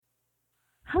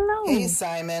Hello. Hey,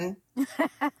 Simon. Hey,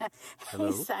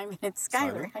 Simon, it's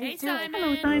Skylar. How you doing? Simon.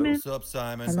 Hello, Simon. What's up,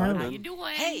 Simon? Hello. How you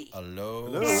doing? Hey,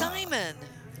 Hello. Simon.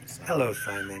 Hello,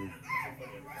 Simon.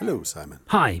 Hello, Simon.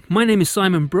 Hi, my name is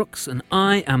Simon Brooks, and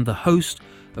I am the host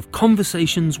of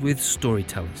Conversations with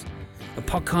Storytellers, a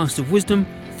podcast of wisdom,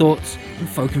 thoughts, and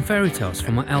folk and fairy tales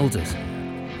from my elders,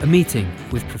 a meeting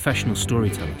with professional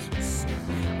storytellers.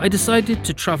 I decided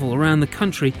to travel around the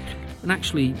country, and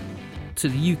actually to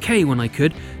the UK when I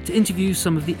could, to interview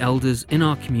some of the elders in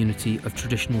our community of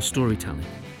traditional storytelling.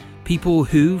 People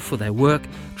who, for their work,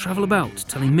 travel about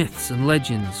telling myths and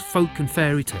legends, folk and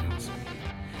fairy tales.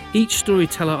 Each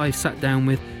storyteller I've sat down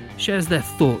with shares their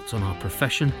thoughts on our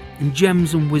profession and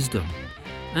gems and wisdom,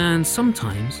 and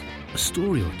sometimes a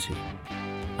story or two.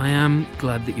 I am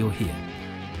glad that you're here.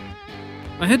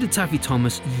 I heard of Taffy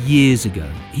Thomas years ago.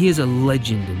 He is a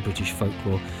legend in British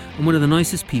folklore and one of the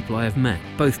nicest people I have met,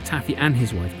 both Taffy and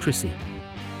his wife Chrissy.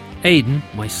 Aidan,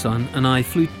 my son, and I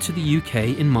flew to the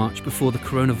UK in March before the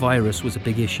coronavirus was a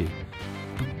big issue.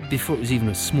 Before it was even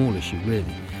a small issue,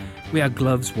 really. We had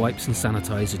gloves, wipes and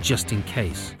sanitizer just in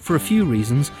case, for a few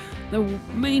reasons, the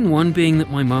main one being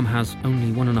that my mum has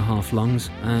only 1.5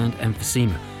 lungs and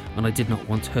emphysema, and I did not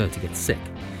want her to get sick.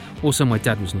 Also, my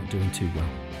dad was not doing too well,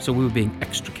 so we were being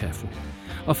extra careful.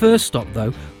 Our first stop,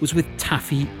 though, was with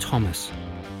Taffy Thomas.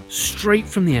 Straight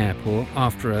from the airport,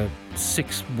 after a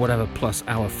 6+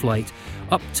 hour flight,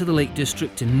 up to the Lake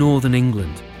District in northern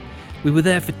England. We were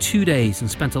there for 2 days and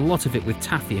spent a lot of it with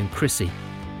Taffy and Chrissy.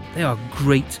 They are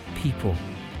great people.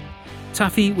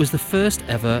 Taffy was the first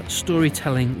ever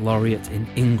storytelling laureate in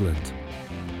England.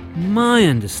 My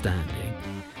understanding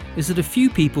is that a few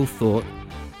people thought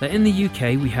that in the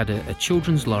UK we had a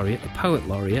children's laureate, a poet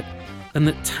laureate, and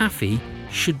that Taffy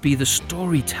should be the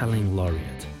storytelling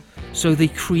laureate. So they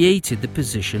created the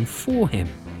position for him.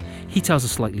 He tells a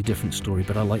slightly different story,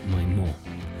 but I like mine more.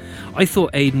 I thought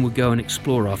Aidan would go and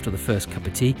explore after the first cup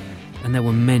of tea, and there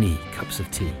were many cups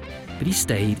of tea, but he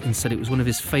stayed and said it was one of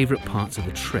his favourite parts of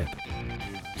the trip.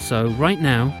 So right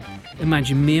now,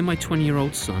 imagine me and my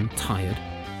 20-year-old son, tired,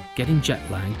 getting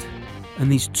jet-lagged,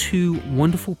 and these two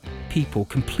wonderful people,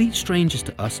 complete strangers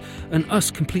to us, and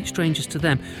us complete strangers to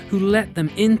them, who let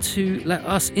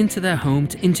us into their home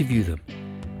to interview them.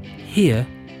 Here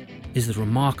is the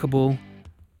remarkable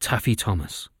Taffy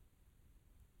Thomas.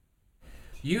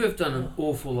 You have done an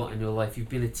awful lot in your life. You've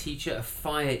been a teacher, a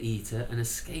fire eater, an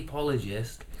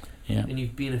escapologist, and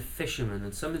you've been a fisherman,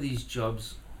 and some of these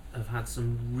jobs have had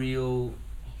some real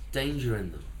danger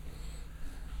in them.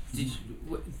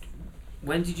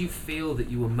 When did you feel that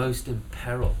you were most in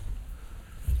peril?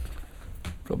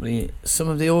 Probably some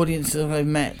of the audience that I've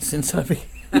met since I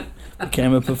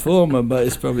became a performer, but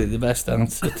it's probably the best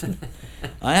answer.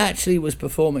 I actually was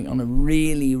performing on a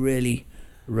really, really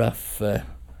rough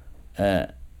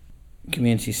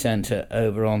community centre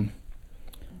over on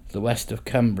the west of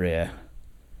Cumbria,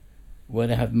 where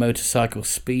they have Motorcycle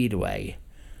Speedway,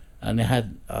 and they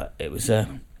had it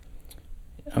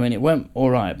went all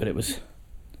right, but it was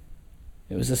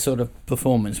a sort of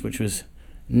performance which was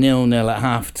 0-0 at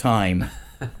half time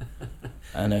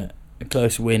and a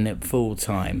close win at full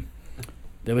time.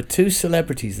 There were 2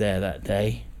 celebrities there that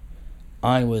day.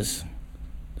 I was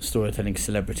the storytelling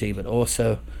celebrity, but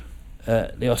also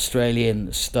the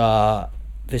Australian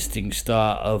visiting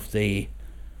star of the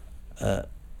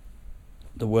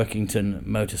Workington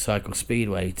Motorcycle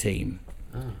Speedway team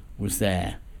was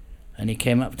there. And he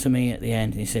came up to me at the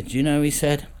end and he said, he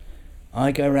said,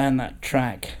 I go around that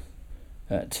track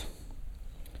at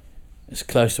as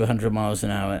close to 100 miles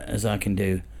an hour as I can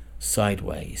do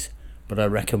sideways, but I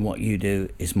reckon what you do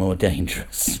is more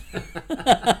dangerous.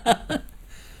 That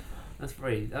was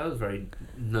very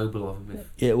noble of him.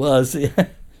 It was, yeah.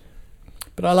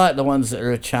 But I like the ones that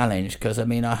are a challenge, because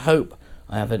I hope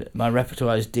I have my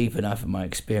repertoire is deep enough and my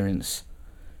experience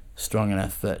strong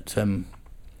enough that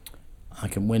I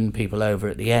can win people over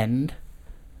at the end,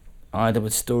 either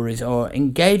with stories or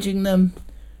engaging them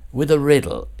with a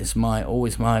riddle is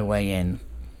always my way in.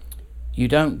 You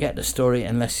don't get the story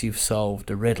unless you've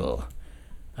solved a riddle.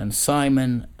 And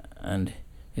Simon and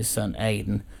his son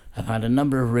Aidan have had a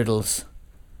number of riddles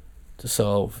to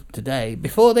solve today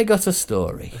before they got a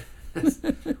story.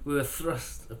 We were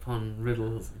thrust upon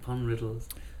riddles.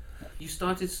 You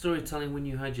started storytelling when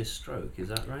you had your stroke, is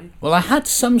that right? Well, I had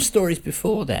some stories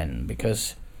before then,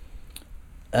 because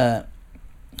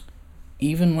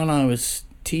even when I was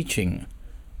teaching,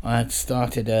 I had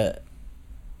started a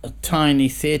tiny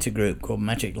theatre group called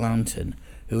Magic Lantern,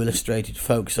 who illustrated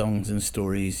folk songs and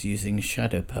stories using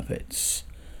shadow puppets.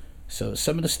 So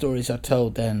some of the stories I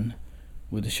told then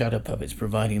with the shadow puppets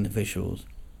providing the visuals,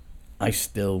 I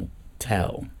still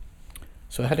tell.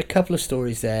 So I had a couple of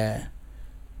stories there,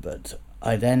 but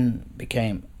I then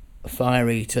became a fire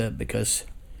eater because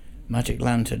Magic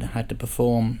Lantern had to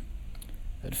perform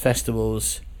at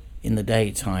festivals in the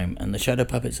daytime, and the shadow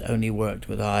puppets only worked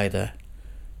with either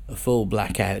a full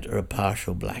blackout or a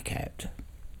partial blackout.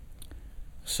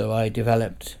 So I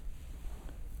developed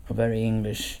a very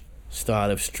English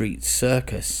style of street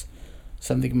circus,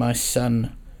 something my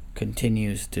son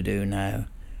continues to do now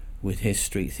with his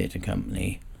street theatre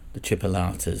company, the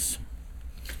Chipolatas,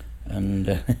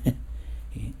 and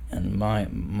and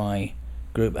my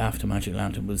group after Magic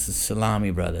Lantern was the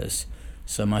Salami Brothers.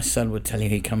 So my son would tell you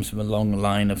he comes from a long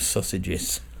line of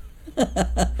sausages.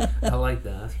 I like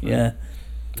that. Yeah.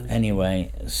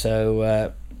 Anyway,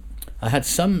 so I had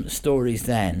some stories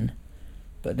then,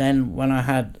 but then when I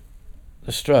had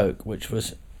the stroke, which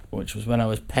was when I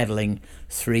was pedalling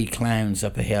 3 clowns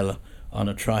up a hill on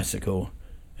a tricycle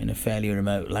in a fairly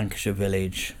remote Lancashire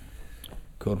village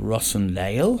called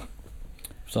Rossendale. I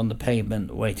was on the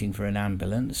pavement waiting for an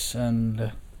ambulance,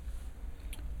 and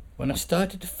when I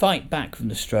started to fight back from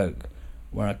the stroke,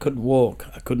 where I couldn't walk,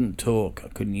 I couldn't talk, I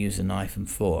couldn't use a knife and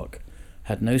fork,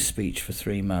 had no speech for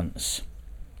 3 months,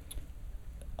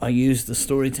 I used the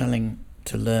storytelling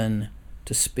to learn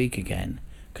to speak again,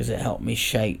 because it helped me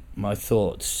shape my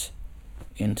thoughts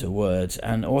into words.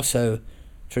 And also,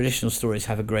 traditional stories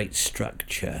have a great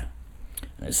structure,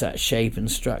 and it's that shape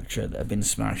and structure that have been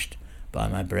smashed by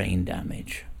my brain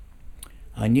damage.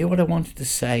 I knew what I wanted to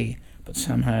say, but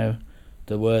somehow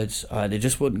the words either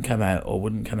just wouldn't come out, or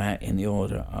wouldn't come out in the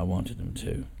order I wanted them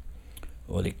to,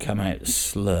 or they'd come out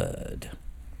slurred.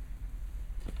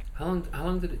 How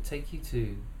long did it take you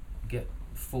to get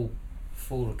full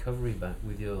recovery back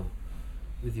with your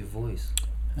voice?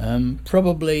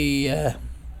 Probably a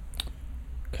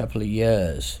couple of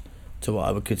years to what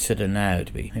I would consider now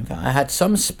to be. In fact, I had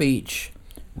some speech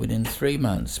within 3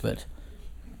 months, but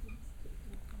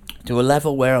to a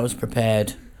level where I was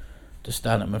prepared to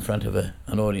stand up in front of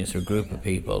an audience or a group of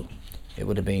people, it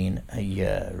would have been a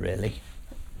year, really.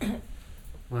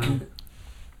 Wow.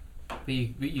 But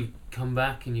you come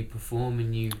back and you perform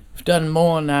and you... I've done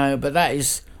more now, but that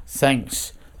is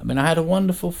thanks. I mean, I had a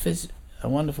wonderful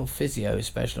physio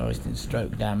specialised in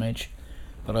stroke damage,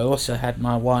 but I also had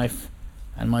my wife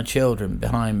and my children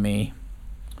behind me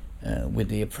with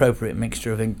the appropriate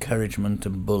mixture of encouragement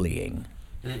and bullying.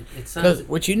 It sounds...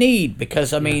 Which you need,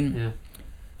 because I mean,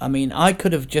 I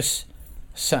could have just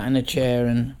sat in a chair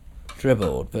and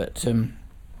dribbled, but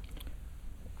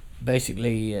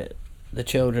basically the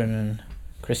children and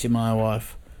Chrissy, my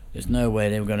wife, there's no way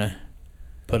they were going to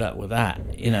put up with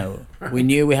that. You know, we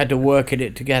knew we had to work at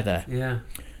it together. Yeah.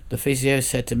 The physio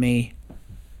said to me,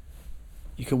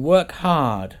 "You can work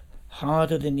hard,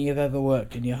 harder than you've ever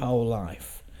worked in your whole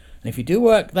life. And if you do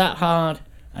work that hard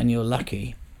and you're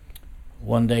lucky,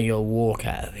 one day you'll walk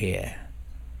out of here.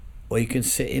 Or you can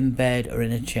sit in bed or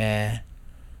in a chair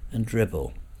and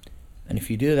dribble. And if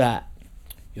you do that,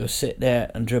 you'll sit there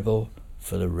and dribble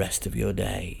for the rest of your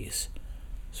days."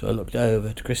 So I looked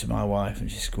over to Chris and my wife, and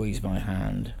she squeezed my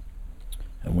hand,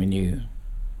 and we knew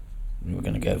we were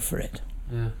going to go for it.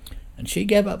 Yeah. And she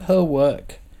gave up her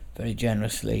work very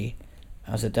generously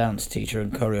as a dance teacher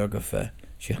and choreographer.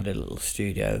 She had a little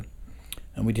studio,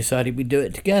 and we decided we'd do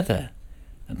it together.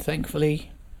 And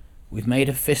thankfully, we've made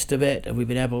a fist of it, and we've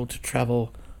been able to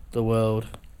travel the world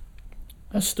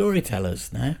as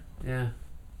storytellers now. Yeah.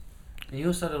 And you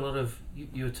also had a lot of...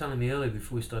 You were telling me earlier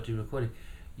before we started recording,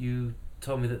 you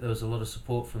told me that there was a lot of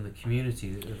support from the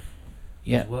community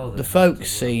as well. The folk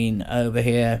scene over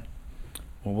here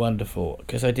were wonderful,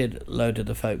 because I did a load of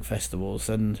the folk festivals,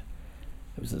 and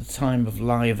it was at the time of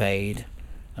Live Aid,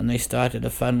 and they started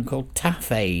a fund called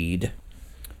Taff Aid,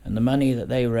 and the money that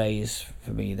they raise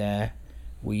for me there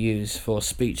we use for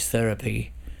speech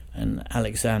therapy and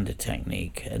Alexander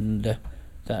technique, and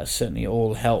that certainly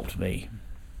all helped me.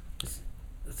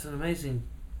 It's an amazing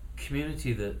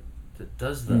community that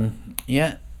does that.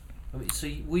 Yeah. I mean, so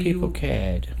people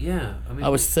cared. Yeah. I mean, I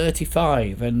was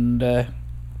 35, and I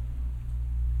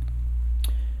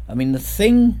mean, the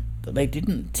thing that they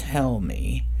didn't tell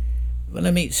me, when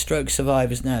I meet stroke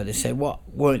survivors now, they say, "What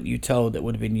weren't you told that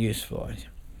would have been useful?"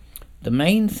 The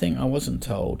main thing I wasn't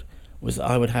told was that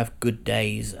I would have good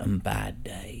days and bad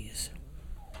days.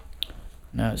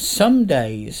 Now, some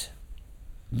days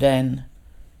then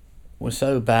were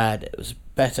so bad it was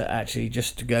better actually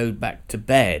just to go back to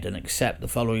bed and accept the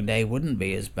following day wouldn't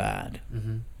be as bad.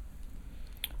 Mm-hmm.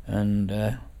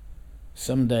 And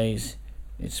some days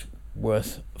it's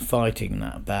worth fighting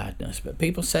that badness. But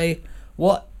people say,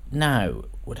 what now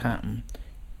would happen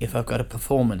if I've got a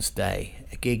performance day,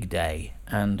 a gig day,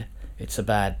 and it's a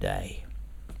bad day.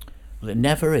 Well, it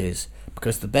never is,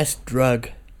 because the best drug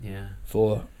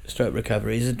for stroke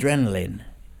recovery is adrenaline,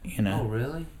 you know. Oh,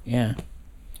 really? Yeah.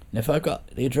 And if I've got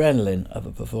the adrenaline of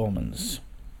a performance,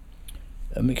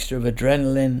 a mixture of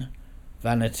adrenaline,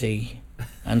 vanity,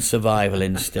 and survival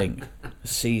instinct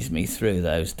sees me through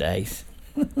those days.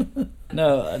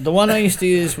 No, the one I used to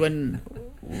use when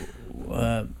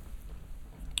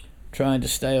trying to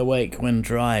stay awake when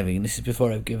driving, this is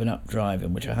before I've given up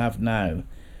driving, which I have now.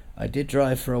 I did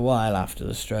drive for a while after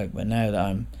the stroke, but now that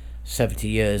I'm 70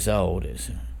 years old, it's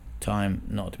time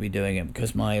not to be doing it,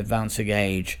 because my advancing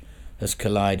age has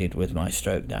collided with my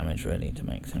stroke damage, really, to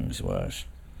make things worse.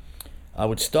 I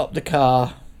would stop the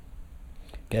car,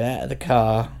 get out of the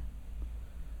car,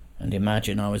 and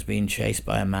imagine I was being chased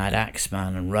by a mad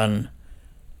axeman and run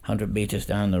 100 metres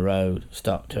down the road,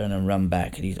 stop, turn and run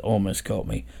back, and he's almost caught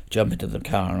me, jump into the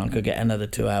car, and I could get another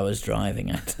 2 hours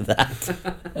driving after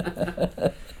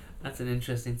that. That's an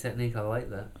interesting technique, I like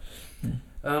that.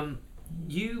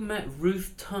 You met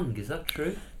Ruth Tung, is that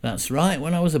true? That's right,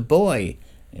 when I was a boy,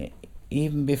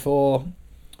 even before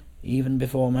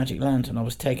Magic Lantern, I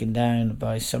was taken down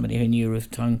by somebody who knew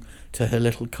Ruth Tung to her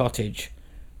little cottage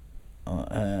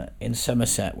in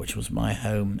Somerset, which was my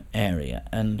home area,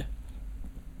 and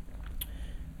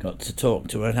got to talk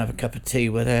to her and have a cup of tea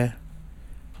with her.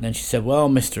 And then she said, "Well,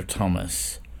 Mr.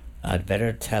 Thomas, I'd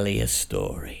better tell you a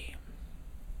story."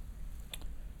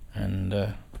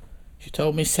 And she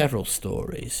told me several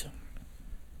stories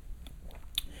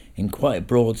in quite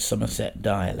broad Somerset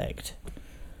dialect.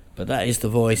 But that is the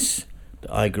voice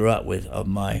that I grew up with, of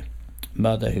my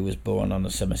mother, who was born on a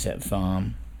Somerset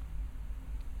farm,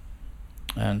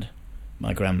 and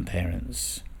my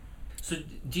grandparents. So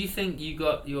do you think you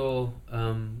got your...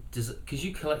 because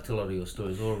you collect a lot of your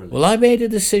stories orally. Well, I made a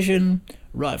decision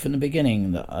right from the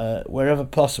beginning that wherever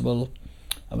possible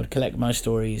I would collect my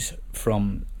stories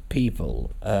from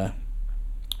people,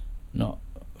 not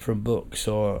from books,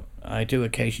 or I do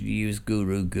occasionally use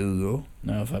Guru Google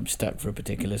now if I'm stuck for a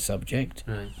particular subject.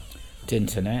 Right. To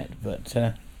internet, but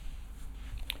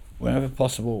wherever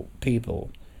possible, people.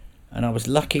 And I was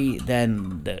lucky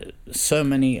then that so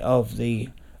many of the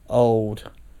old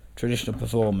traditional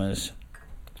performers,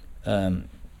 a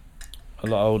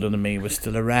lot older than me, were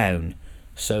still around.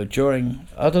 So during,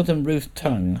 other than Ruth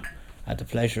Tung, I had the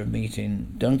pleasure of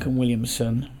meeting Duncan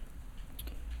Williamson,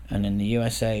 and in the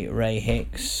USA, Ray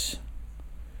Hicks,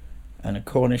 and a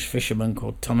Cornish fisherman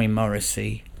called Tommy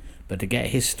Morrissey. But to get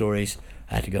his stories,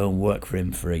 I had to go and work for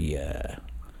him for a year.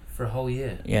 For a whole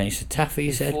year? Yeah, and he said, "Taffy,"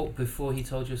 he said... Before he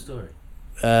told your story?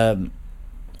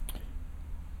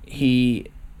 He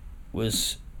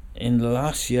was in the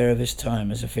last year of his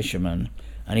time as a fisherman,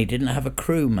 and he didn't have a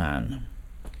crewman.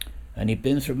 And he'd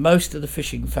been through most of the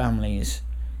fishing families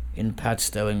in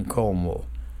Padstow in Cornwall.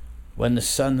 When the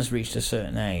sons reached a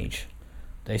certain age,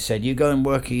 they said, "You go and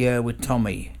work a year with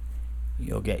Tommy.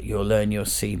 You'll learn your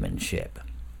seamanship."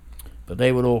 But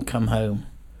they would all come home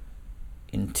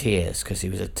in tears because he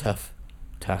was a tough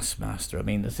taskmaster. I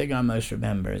mean, the thing I most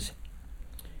remember is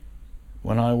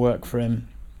when I worked for him,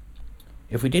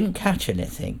 if we didn't catch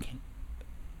anything,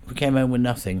 if we came home with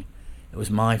nothing, it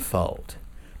was my fault.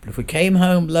 But if we came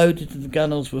home loaded to the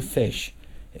gunnels with fish,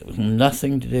 it was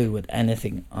nothing to do with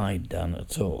anything I'd done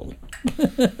at all.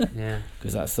 Yeah.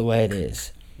 Because that's the way it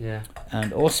is. Yeah.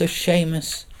 And also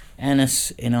Seamus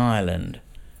Ennis in Ireland,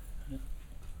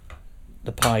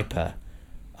 the piper.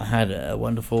 I had a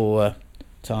wonderful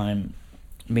time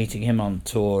meeting him on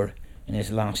tour in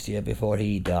his last year before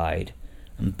he died.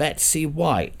 And Betsy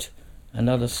White,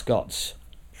 another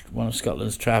one of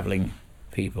Scotland's travelling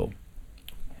people,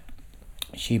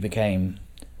 she became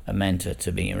a mentor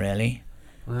to me, really.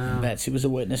 Wow. And Betsy was a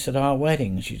witness at our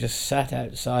wedding. She just sat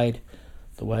outside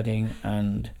the wedding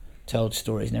and told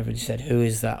stories, and everybody said, "Who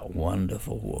is that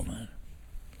wonderful woman?"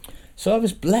 So I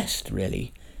was blessed,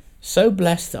 really. So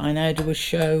blessed that I now do a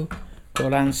show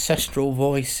called Ancestral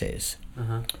Voices,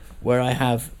 where I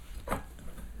have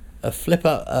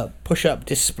a push-up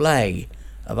display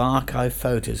of archive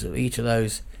photos of each of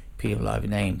those people I've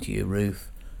named to you: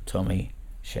 Ruth, Tommy,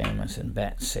 Seamus and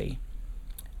Betsy.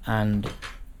 And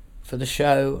for the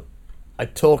show, I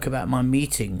talk about my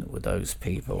meeting with those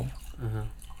people,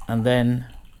 and then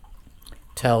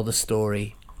tell the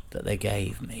story that they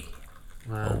gave me,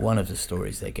 or one of the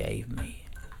stories they gave me.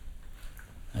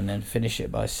 And then finish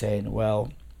it by saying,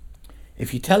 well,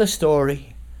 if you tell a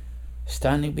story,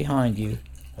 standing behind you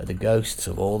are the ghosts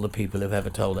of all the people who've ever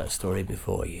told that story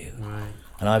before you. Right.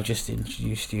 And I've just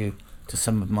introduced you to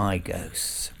some of my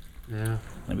ghosts. Yeah.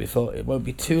 And before, it won't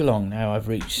be too long now, I've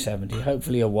reached 70,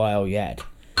 hopefully a while yet,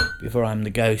 before I'm the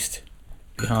ghost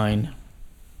behind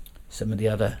some of the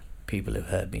other people who've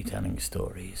heard me telling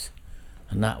stories.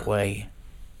 And that way,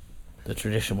 the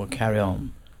tradition will carry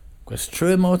on. Because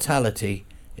true immortality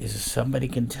is that somebody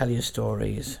can tell you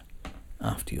stories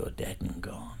after you're dead and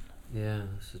gone. Yeah,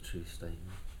 that's a true statement.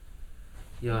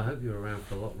 Yeah, I hope you're around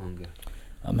for a lot longer.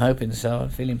 I'm hoping so. I'm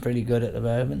feeling pretty good at the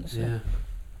moment. So. Yeah,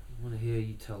 I want to hear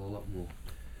you tell a lot more.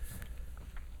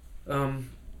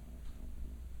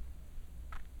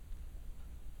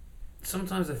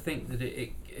 Sometimes I think that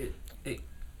it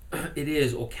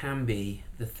is or can be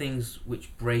the things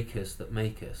which break us that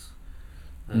make us.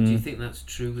 Do you think that's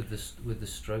true with the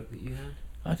stroke that you had?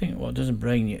 I think what doesn't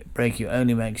break you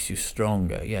only makes you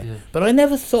stronger. Yeah. But I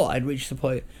never thought I'd reach the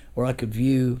point where I could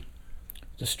view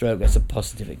the stroke as a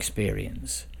positive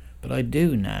experience. But I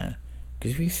do now,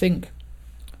 because if you think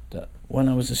that when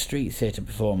I was a street theatre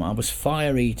performer, I was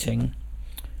fire eating,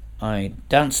 I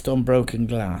danced on broken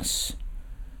glass,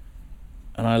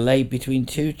 and I lay between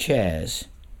two chairs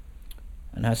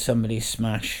and had somebody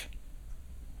smash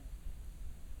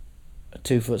a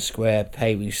 2-foot square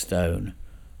paving stone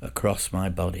across my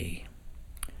body.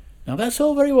 Now that's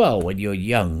all very well when you're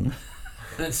young.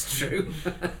 That's true.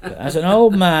 But as an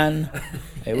old man,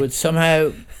 it would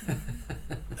somehow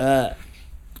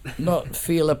not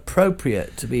feel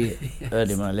appropriate to be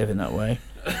earning my living that way.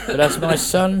 But as my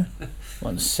son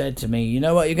once said to me, you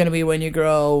know what you're going to be when you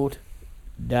grow old?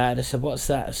 Dad, I said, what's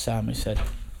that, Sam? He said,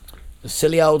 the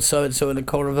silly old so-and-so in the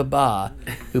corner of a bar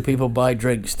who people buy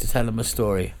drinks to tell them a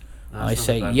story. I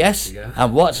say, yes,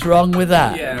 and what's wrong with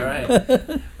that? Yeah, right.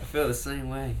 I feel the same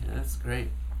way. That's great.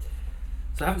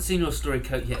 So I haven't seen your story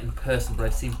coat yet in person, but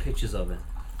I've seen pictures of it.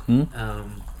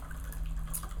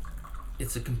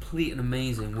 It's a complete and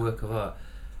amazing work of art.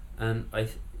 And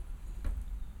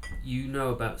you know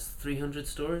about 300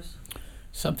 stories?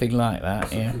 Something like that,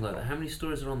 Something like that. How many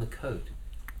stories are on the coat?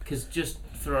 Because just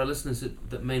for our listeners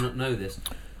that may not know this,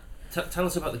 tell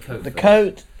us about the coat. The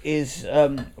coat is,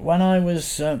 when I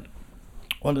was,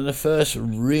 one of the first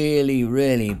really,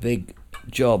 really big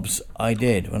jobs I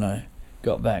did when I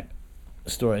got back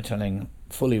storytelling,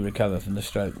 fully recovered from the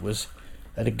stroke, was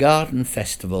at a garden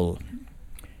festival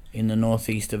in the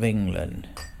northeast of England.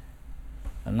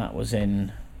 And that was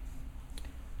in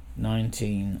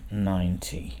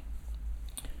 1990.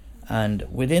 And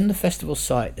within the festival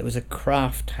site there was a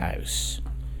craft house,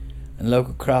 and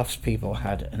local craftspeople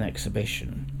had an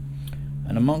exhibition.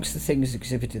 And amongst the things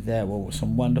exhibited there were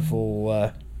some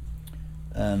wonderful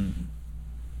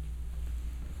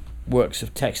works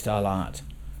of textile art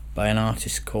by an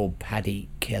artist called Paddy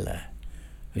Killer,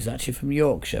 who's actually from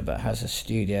Yorkshire but has a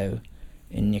studio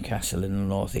in Newcastle in the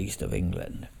northeast of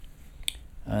England.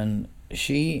 And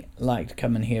she liked to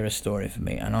come and hear a story from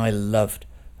me, and I loved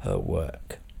her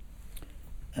work.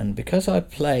 And because I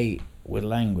play with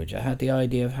language, I had the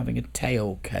idea of having a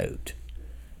tail coat,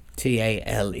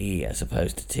 T-A-L-E as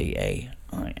opposed to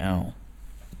T-A-I-L,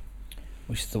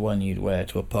 which is the one you'd wear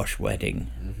to a posh wedding.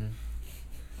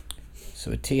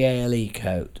 So a T-A-L-E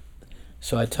coat.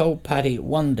 So I told Paddy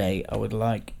one day I would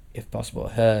like, if possible,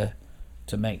 her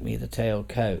to make me the tail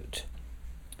coat.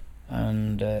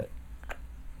 And I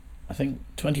think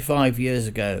 25 years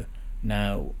ago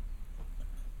now,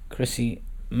 Chrissy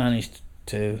managed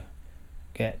to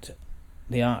get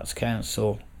the Arts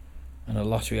Council and a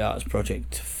Lottery Arts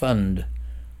project to fund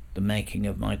the making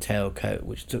of my tailcoat,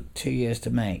 which took 2 years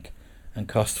to make and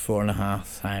cost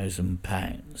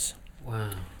 £4,500.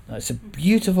 Wow. Now, it's a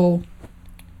beautiful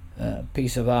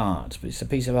piece of art, but it's a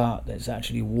piece of art that's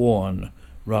actually worn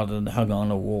rather than hung on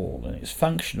a wall, and it's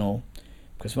functional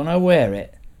because when I wear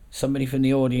it, somebody from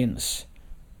the audience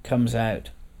comes out,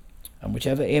 and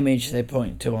whichever image they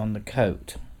point to on the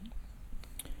coat,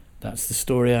 that's the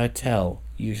story I tell,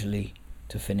 usually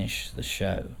to finish the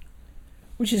show.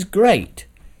 Which is great,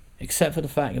 except for the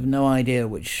fact of no idea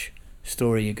which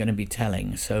story you're going to be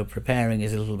telling, so preparing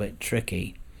is a little bit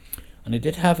tricky. And I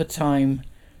did have a time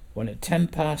when at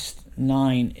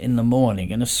 9:10 in the morning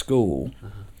in a school,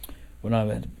 when I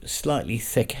had a slightly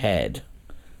thick head,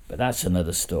 but that's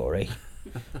another story,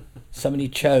 somebody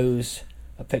chose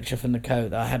a picture from the coat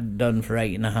that I hadn't done for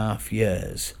 8.5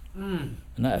 years. And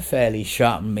that fairly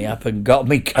sharpened me up and got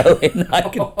me going, I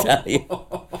can tell you.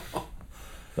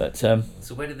 But so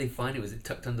where did they find it? Was it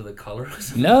tucked under the collar or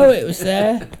something? no, it was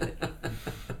there.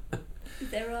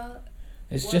 There are.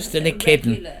 It's One just an sort of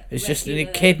echidna. regular- It's just an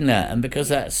regular- echidna, and because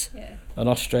that's Yeah, an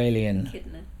Australian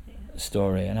echidna. Yeah.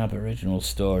 story, an Aboriginal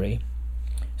story,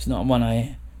 it's not one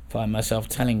I find myself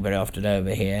telling very often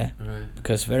over here, Right.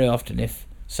 because very often if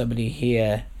somebody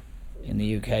here in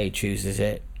the UK chooses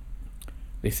it.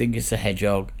 We think it's a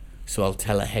hedgehog, so I'll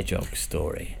tell a hedgehog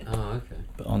story. Oh, okay.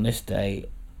 But on this day,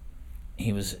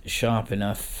 he was sharp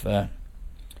enough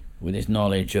with his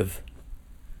knowledge of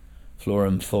flora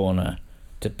and fauna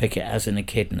to pick it as an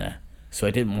echidna, so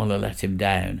I didn't want to let him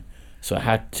down, so I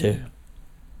had to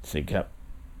think up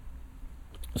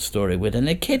a story with an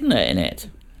echidna in it.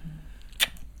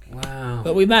 Wow.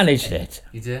 But we managed it.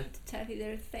 You did? To tell you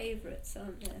there are favourites,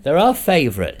 aren't there? There are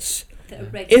favourites. That are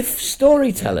regular. If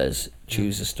storytellers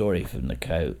choose a story from the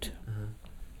coat,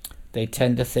 they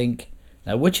tend to think,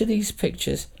 now which of these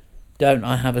pictures don't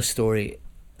I have a story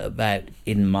about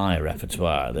in my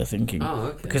repertoire? They're thinking,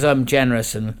 because I'm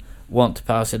generous and want to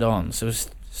pass it on. So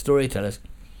storytellers.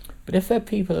 But if they're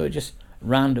people who are just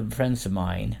random friends of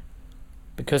mine,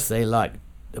 because they like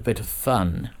a bit of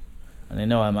fun, and they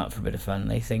know I'm up for a bit of fun,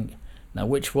 they think, now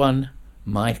which one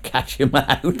might catch him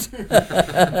out?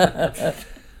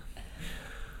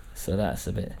 So that's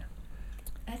a bit...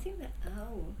 I think the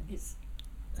owl is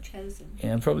chosen.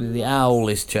 Yeah, probably the owl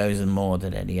is chosen more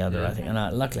than any other, Yeah. I think.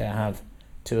 And luckily I have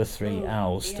 2 or 3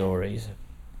 owl stories.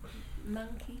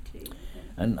 Monkey too.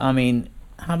 And I mean,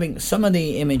 having some of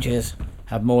the images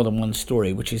have more than one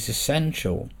story, which is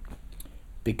essential,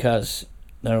 because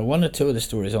there are 1 or 2 of the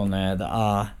stories on there that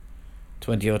are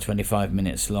 20 or 25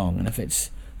 minutes long, and if it's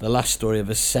the last story of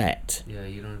a set, Yeah,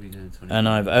 you don't want to be doing 20. and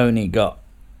I've only got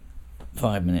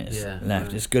 5 minutes left,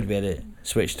 right. it's good to be able to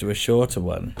switch to a shorter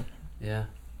one. Yeah.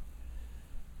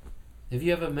 Have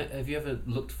you ever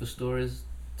looked for stories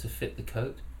to fit the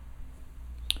coat?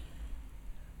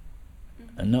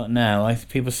 And not now.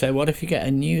 People say, what if you get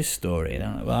a new story?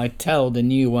 And well, I tell the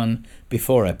new one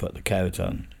before I put the coat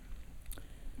on.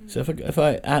 So if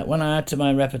I when I add to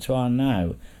my repertoire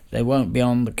now, they won't be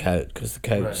on the coat, because the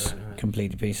coat's Right.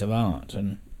 complete a piece of art,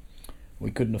 and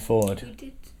we couldn't afford We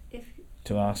did, if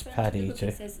to ask Frank Paddy Book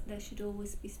to. says there should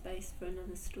always be space for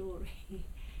another story.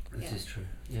 This Yeah. is true.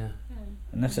 Yeah.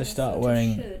 Unless I There start sort of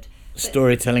wearing should, but-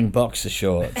 storytelling boxer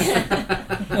shorts.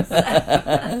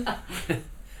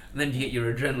 And then you get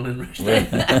your adrenaline rush.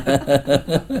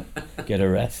 Get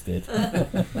arrested.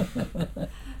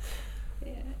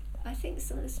 Yeah, I think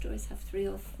some of the stories have 3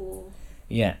 or 4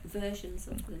 Yeah, versions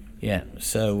of them. yeah.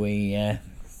 So we.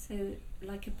 So,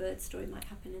 like a bird story might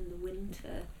happen in the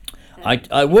winter.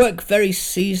 I work very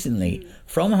seasonally.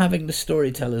 From having the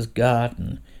Storyteller's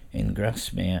Garden in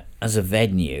Grasmere as a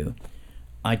venue,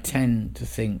 I tend to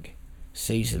think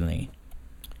seasonally.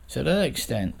 So to that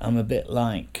extent, I'm a bit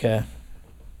like a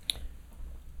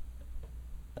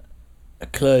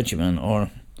clergyman or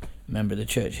a member of the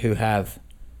church who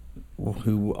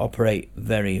operate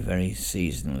very, very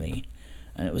seasonally.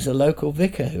 And it was a local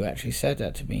vicar who actually said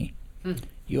that to me.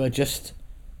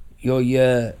 Your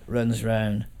year runs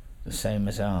round the same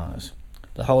as ours.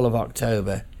 The whole of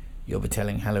October, you'll be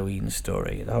telling Halloween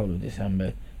story. The whole of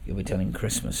December, you'll be telling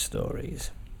Christmas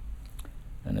stories.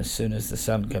 And as soon as the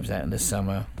sun comes out in the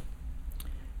summer,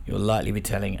 you'll likely be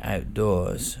telling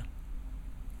outdoors.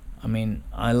 I mean,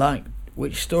 I like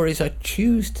which stories I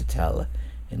choose to tell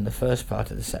in the first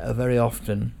part of the set are very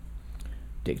often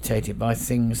dictated by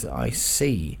things that I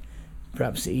see,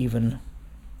 perhaps even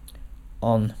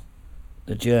on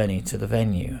the journey to the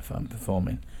venue if I'm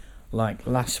performing. Like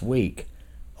last week,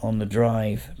 on the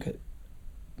drive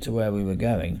to where we were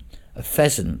going, a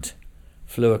pheasant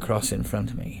flew across in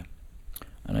front of me,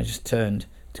 and I just turned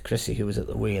to Chrissy, who was at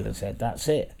the wheel, and said, that's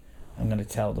it, I'm going to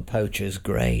tell the poacher's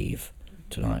grave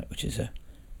tonight, which is a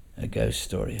ghost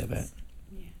story about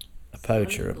a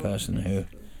poacher, a person who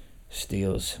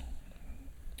steals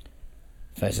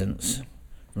pheasants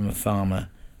from a farmer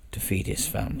to feed his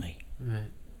family. Right.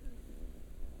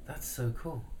 That's so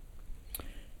cool.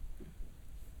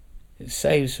 It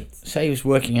saves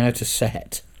working out a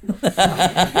set. There is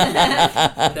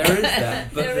that.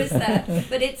 But There is that,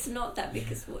 but it's not that,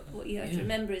 because what you have to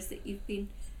remember is that you've been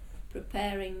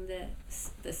preparing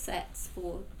the sets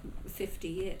for 50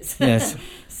 years. Yes.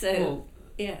 So Well,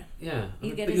 yeah, yeah.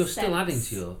 You get But a you're still adding sense.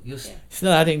 to your.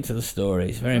 Still adding to the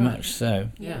stories, very Right. much so.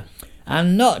 Yeah.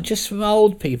 And not just from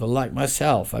old people like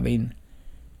myself. I mean,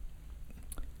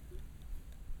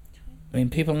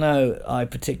 people know I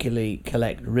particularly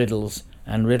collect riddles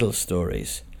and riddle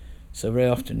stories. So very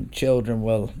often children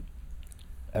will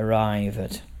arrive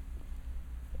at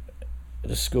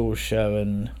a school show,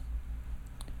 and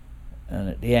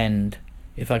at the end,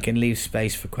 if I can leave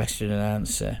space for question and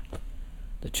answer,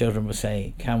 the children will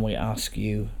say, can we ask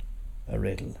you a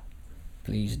riddle?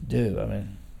 Please do. I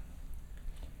mean,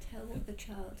 tell what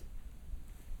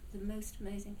the most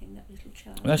amazing thing that little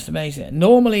child. most amazing.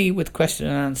 Normally with question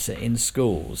and answer in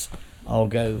schools, I'll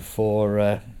go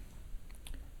for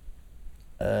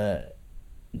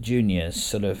juniors,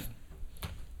 sort of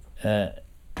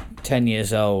 10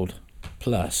 years old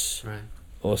plus, Right.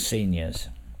 or seniors,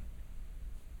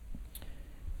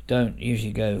 don't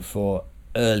usually go for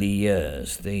early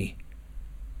years, the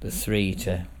 3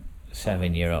 to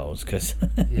 7 year olds, because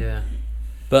Yeah.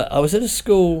 but I was at a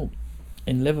school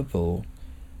in Liverpool,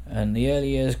 and the early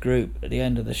years group at the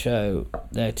end of the show,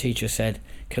 their teacher said,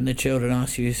 "Can the children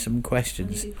ask you some And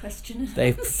questions? you do questions.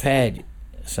 They've prepared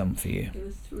some for you." It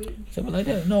was 3. So, well, they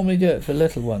don't normally do it for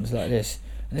little ones like this.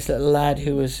 And this little lad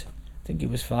who was, I think he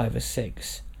was 5 or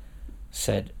 6,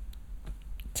 said,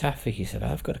 "Taffy," he said,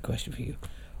 "I've got a question for you.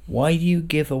 Why do you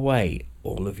give away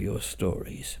all of your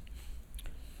stories?"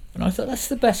 And I thought, that's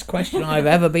the best question I've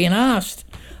ever been asked.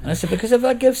 And I said, because if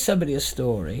I give somebody a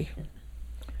story,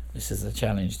 this is the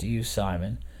challenge to you,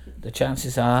 Simon, the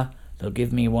chances are they'll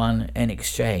give me one in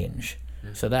exchange.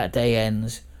 So that day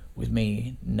ends with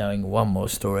me knowing one more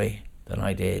story than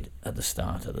I did at the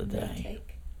start of the day.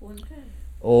 Take one home.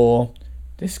 Or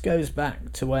this goes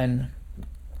back to when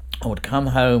I would come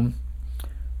home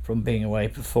from being away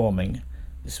performing.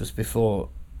 This was before,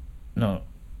 no,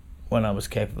 when I was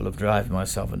capable of driving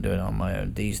myself and doing it on my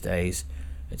own. These days,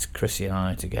 it's Chrissy and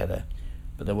I together.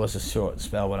 But there was a short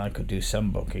spell when I could do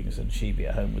some bookings and she'd be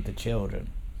at home with the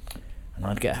children. And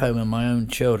I'd get home and my own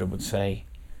children would say,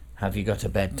 "Have you got a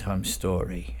bedtime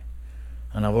story?"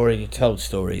 And I've already told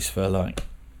stories for like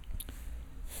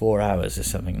 4 hours or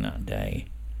something that day.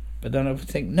 But then I would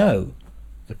think, no,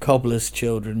 the cobbler's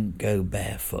children go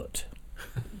barefoot.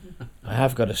 I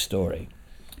have got a story.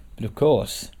 But of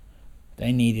course,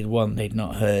 they needed one they'd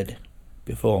not heard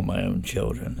before, my own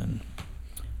children. And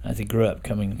as they grew up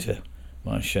coming to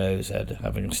my shows,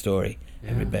 having a story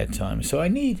every bedtime. So I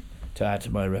need to add to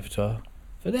my repertoire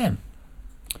for them.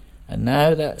 And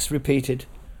now that's repeated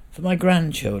for my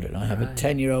grandchildren. I have a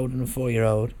 10-year-old and a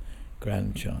 4-year-old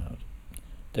grandchild.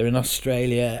 They're in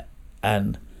Australia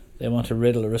and they want a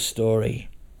riddle or a story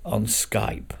on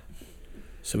Skype.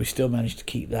 So we still managed to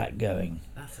keep that going.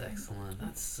 That's excellent.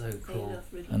 That's so They cool. love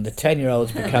riddles. And the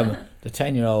 10-year-old's become the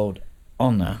 10-year-old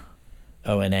Ona,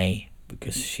 ONA,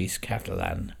 because she's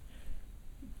Catalan.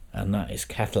 And that is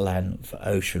Catalan for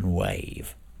ocean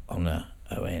wave, Ona,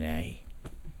 ONA.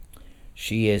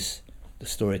 She is the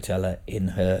storyteller in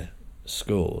her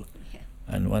school. Yeah.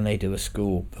 And when they do a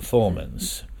school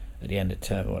performance at the end of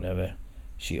term or whatever,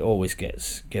 she always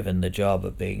gets given the job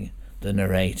of being the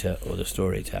narrator or the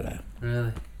storyteller.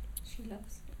 Really? She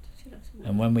loves it. She loves it.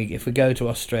 And if we go to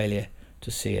Australia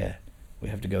to see her, we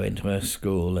have to go into her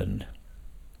school, and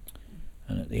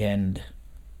at the end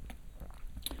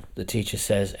the teacher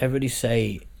says, "Everybody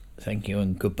say thank you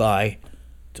and goodbye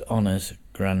to Honor's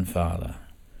grandfather."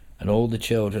 And all the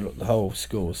children at the whole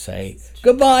school say,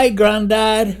 "Goodbye,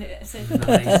 Grandad." So,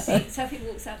 Nice. Sophie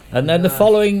walks out. And then the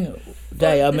following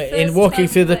day, I'm the in first walking time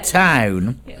through the when-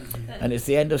 town, Yeah, and it's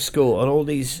the end of school, and all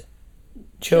these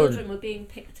children were being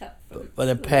picked up from by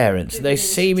their school, parents, driven they into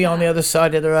see me on the town. other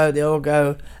side of the road, they all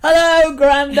go, "Hello,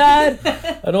 Grandad!"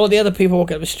 And all the other people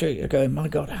walking up the street are going, "My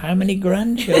God, how many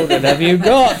grandchildren have you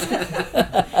got?"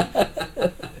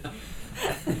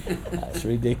 That's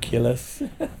ridiculous.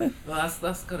 Well,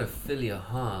 that's got to fill your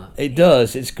heart. It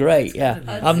does, it's great, yeah.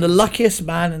 That's I'm the luckiest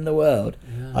man in the world.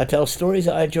 Yeah. I tell stories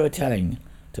that I enjoy telling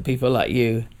to people like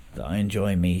you that I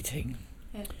enjoy meeting.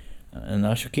 Yeah. And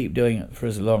I shall keep doing it for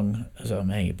as long as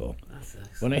I'm able. That's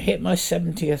excellent. When I hit my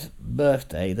 70th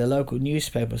birthday, the local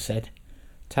newspaper said,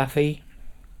 "Taffy,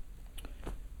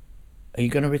 are you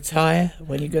going to retire?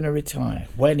 When are you going to retire?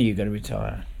 When are you going to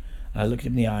retire?" And I looked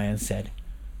him in the eye and said,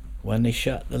 "When they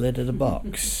shut the lid of the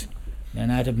box." Then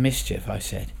out of mischief I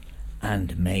said,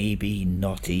 "And maybe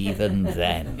not even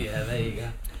then." Yeah, there you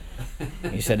go.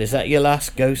 He said, "Is that your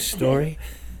last ghost story?"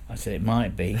 I said, "It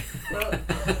might be." Well,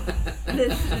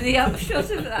 the upshot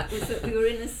of that was that we were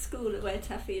in a school where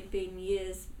Taffy had been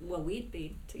years, well, we'd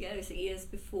been together so years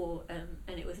before,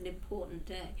 and it was an important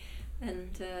day.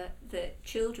 And the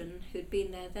children who'd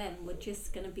been there then were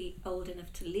just going to be old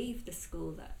enough to leave the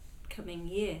school that coming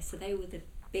year. So they were the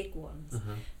big ones.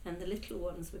 Uh-huh. And the little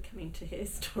ones were coming to hear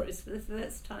stories for the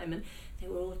first time. And they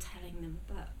were all telling them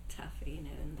about Taffy, you know,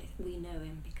 and we know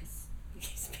him because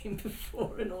he's been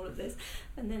before and all of this.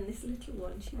 And then this little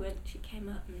one, she came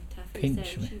up and Taffy Pinch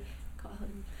said, me. she got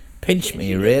home. Pinch she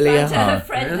me looked really back to her hard.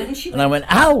 friend Really? and she And I went,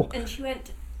 went, "Ow!" and she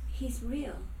went, "He's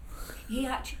real.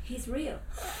 He's real."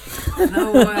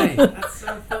 No way. That's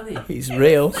so funny. He's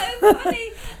real. So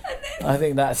funny. And then I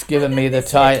think that's given me the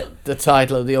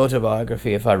title of the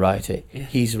autobiography if I write it. Yeah.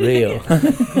 He's real.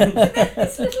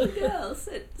 this little girl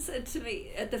said to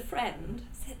me, the friend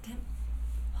said,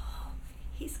 "Oh,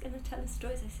 he's going to tell us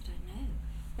stories." I said,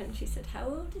 "I know." And she said, how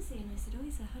old is he? And I said, oh,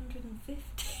 he's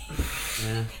 150.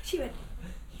 Yeah. She went,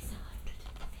 he's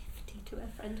 150 to her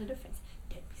friend, and her friend said,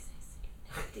 don't be so silly.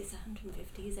 No, he's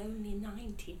 150, he's only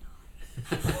 99.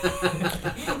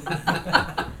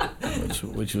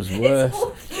 which was It's worse.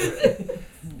 all true.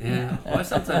 Yeah. Well, I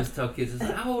sometimes tell kids, I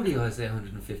say, how old are you? I say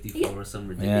 154 Yeah. or some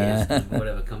ridiculous Yeah.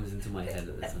 whatever comes into my head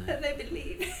at the time. And they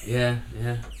believe. Yeah,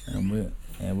 yeah. And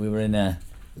we were in a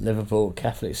Liverpool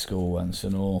Catholic school once,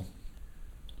 and all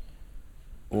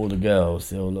the girls,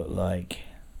 they all looked like,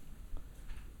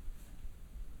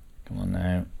 come on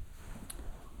now,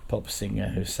 pop singer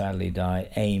who sadly died,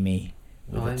 Amy.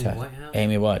 Oh, Amy Whitehouse?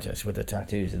 Amy Whitehouse with the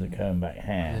tattoos and the comb back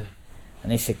hair. Yeah.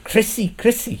 And they said,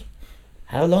 Chrissy,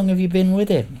 how long have you been with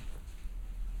him?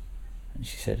 And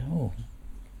she said, oh,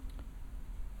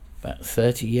 about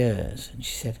 30 years. And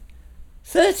she said,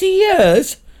 30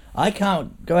 years? I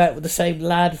can't go out with the same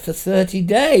lad for 30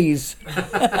 days.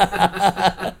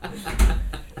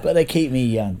 But they keep me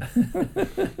young.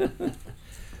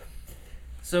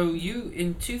 So you,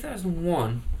 in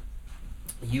 2001,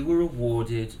 you were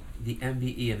awarded the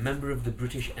MBE, a member of the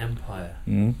British Empire.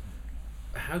 Mm.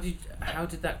 How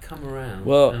did that come around?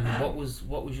 Well- and what was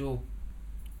your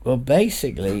Well,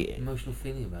 basically, emotional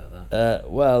feeling about that?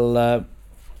 well,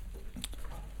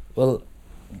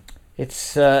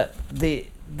 it's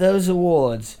those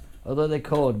awards, although they're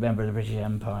called Member of the British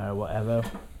Empire or whatever,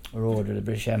 or Order of the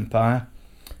British Empire,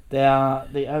 they are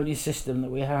the only system that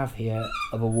we have here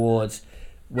of awards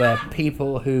where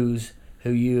people whose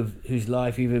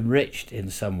life you've enriched in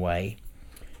some way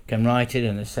can write in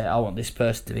and say, I want this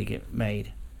person to be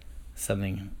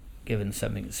given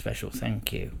something special,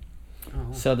 thank you.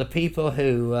 Oh. So the people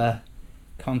who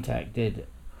contacted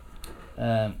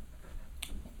the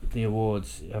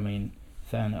awards,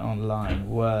 found it online,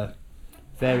 were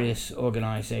various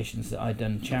organisations that I'd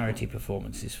done charity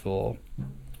performances for,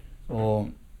 or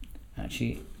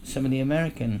actually some of the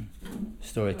American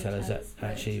storytellers that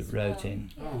actually wrote in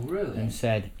Oh, really? and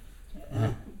said,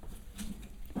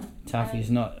 Taffy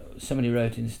is not, somebody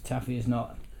wrote in, Taffy is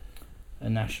not a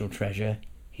national treasure,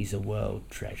 he's a world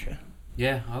treasure.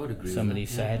 Yeah, I would agree. Somebody with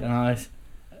that. said, Yeah. and I was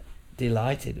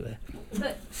delighted with it.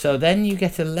 But So then you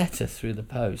get a letter through the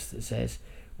post that says,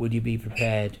 would you be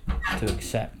prepared to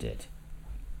accept it?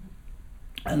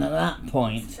 And at that it's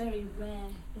point, very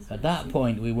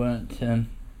rare. we weren't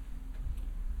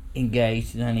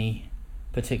engaged in any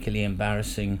particularly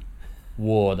embarrassing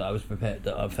war that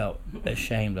I felt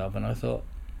ashamed of, and I thought,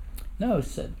 no,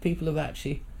 so people have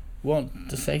actually want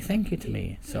to say thank you to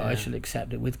me, so I Yeah. should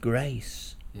accept it with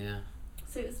grace. Yeah.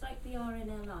 So it was like the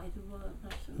RNLI, the Royal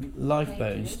National Lifeboat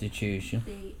Radio, Institution.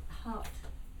 the Heart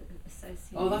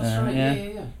Association. Oh, that's right. yeah.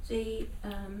 Yeah. The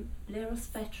Leros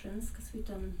Veterans, because we've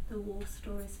done the war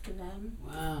stories for them.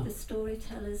 Wow. The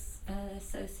Storytellers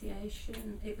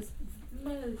Association. It was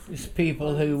loads. It's of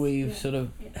people who ones, we've yeah. sort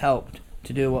of Yeah. helped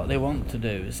to do what they want to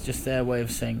do. It's just their way of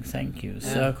saying thank you. Yeah. And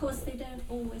So of course, they don't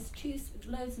always choose.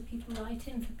 Loads of people write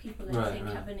in for people they Right, think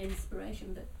right. have an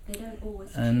inspiration, but they don't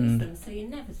always And choose them. So you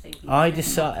never think. I you can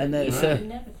decide- happen. and then You so-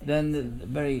 never think then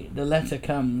so. the letter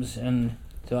comes and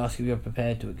to ask if you're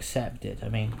prepared to accept it. I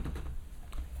mean,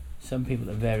 some people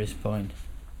at various points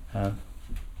have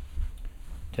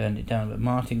turned it down, but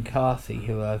Martin Carthy,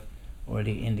 who I've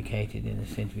already indicated in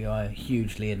this interview I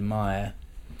hugely admire,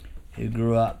 who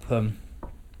grew up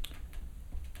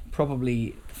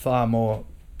probably far more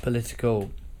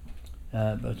political,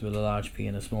 both with a large P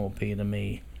and a small p than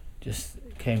me, just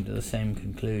came to the same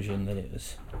conclusion that it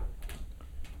was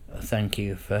a thank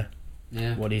you for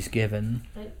Yeah. what he's given.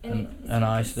 And and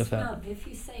I like a sort of felt- snub. If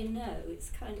you say no, it's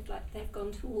kind of like they've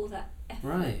gone to all that effort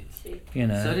Right. to. You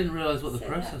know. So I didn't realise what the So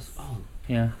process. that's- Oh,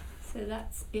 Yeah. So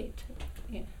that's it.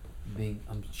 Yeah.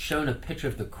 I'm shown a picture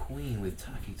of the Queen with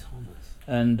Taffy Thomas.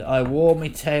 And I wore my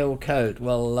tail coat.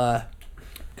 Well,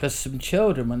 because some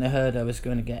children, when they heard I was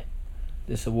going to get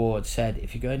this award, said,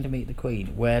 if you're going to meet the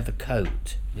Queen, wear the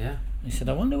coat. Yeah. He said,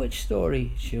 I wonder which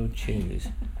story she'll choose.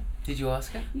 Did you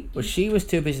ask her? Well, she was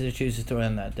too busy to choose a story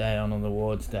on that day, on the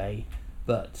awards day.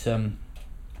 But the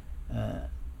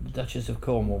Duchess of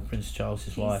Cornwall, Prince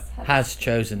Charles's She's wife, had- has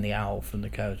chosen the owl from the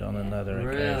coat on Yeah. another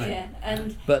Really? occasion. Yeah,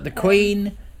 and But the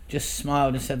Queen just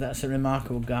smiled and said, that's a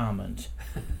remarkable garment.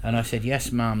 And I said,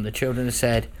 yes, ma'am. The children have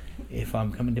said, if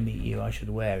I'm coming to meet you, I should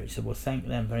wear it. So, well, thank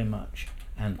them very much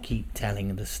and keep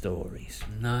telling the stories.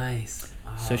 Nice.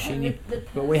 Oh. So she and knew. the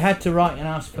But we had to write and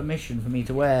ask permission for me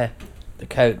to wear the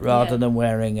coat rather Yeah. than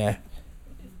wearing a...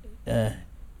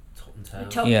 Top and tail.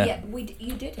 top, Yeah. yeah,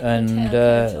 you did it. and tail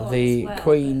coat on the as well,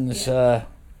 Queen's but,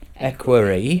 yeah.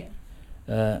 equerry...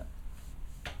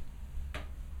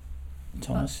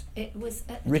 Thomas? It was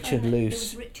at the Richard time,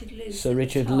 Luce. It was Richard Luce. So at the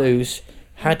Richard time. Luce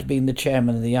had been the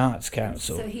chairman of the Arts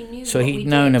Council. So he knew. So what he'd we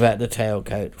known did. about the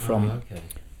tailcoat from Oh, okay.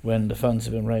 when the funds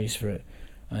had been raised for it.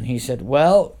 And he said,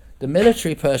 well, the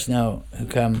military personnel who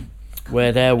come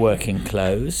wear their working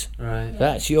clothes. Right.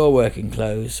 That's your working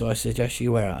clothes, so I suggest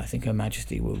you wear it. I think Her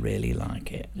Majesty will really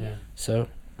like it. Yeah. So,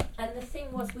 And the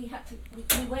thing was, we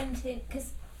went in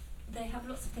because they have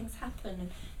lots of things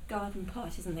happen, garden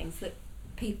parties and things that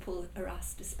people are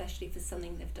asked, especially for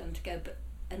something they've done, to go. But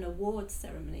an awards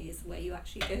ceremony is where you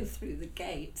actually go through the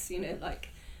gates, like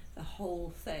the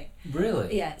whole thing.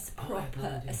 Really? Yeah, it's Oh, I had no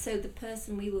proper. idea. So the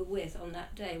person we were with on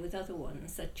that day with other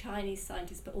ones, a Chinese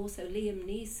scientist, but also Liam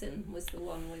Neeson was the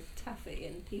one with Taffy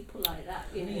and people like that.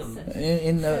 So in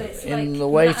it's the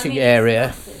like- waiting I mean, area,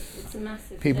 it's a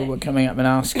massive people thing. were coming up and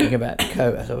asking about the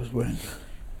coat as I was wearing.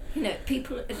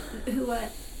 People who were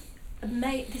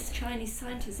this Chinese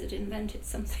scientist had invented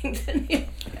something that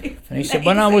And he said,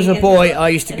 when I was a boy, I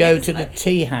used to and go it was to the like-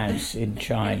 tea house in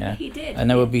China, He did. and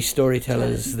there would be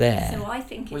storytellers So there I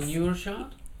think it's When you were a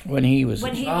child? when he was.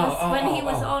 when he Oh,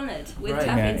 was honoured with Right.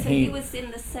 Taffy, Yeah, and so he- he was in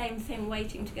the same thing,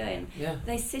 waiting to go in. Yeah.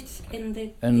 They sit in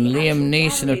the And the Liam actual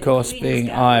Neeson, gallery, of course, the Queen's being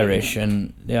gallery, Irish,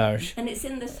 and the Irish and it's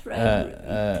in the throne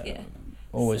uh, room. Yeah.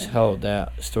 always So- held their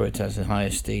storytellers in high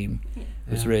esteem.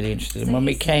 Was Yeah. really interested. And So when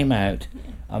we he's- came out, Yeah.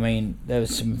 I mean, there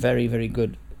was some very, very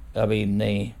good. I mean,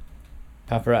 the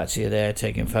paparazzi are there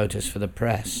taking photos for the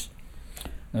press.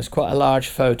 There's quite a large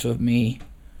photo of me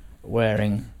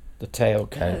wearing the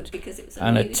tailcoat, No, because it was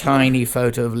and a really- tiny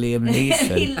photo of Liam he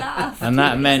Neeson. laughed. And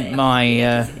that meant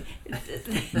my my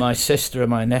my sister and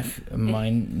my my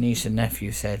niece and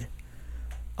nephew said,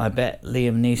 "I bet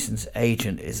Liam Neeson's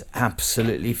agent is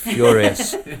absolutely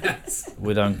furious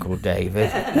with Uncle David,"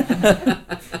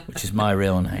 which is my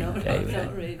real name, No, David.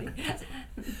 not really.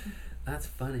 That's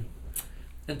funny.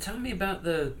 And tell me about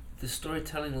the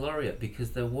storytelling laureate,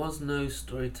 because there was no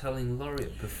storytelling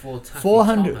laureate before Taffy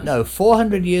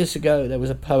 400 years ago there was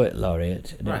a poet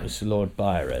laureate, and Right. it was Lord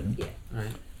Byron. Yeah.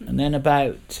 Right. And then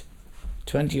about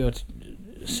 20 or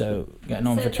so, getting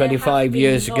on So for there 25 have been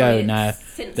years ago laureates now,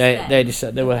 since they then.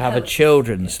 decided they will have a Poets.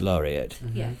 children's laureate.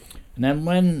 Mhm. Yeah. And then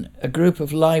when a group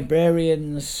of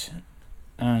librarians,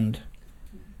 and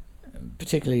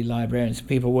particularly librarians,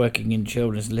 people working in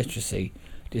children's literacy,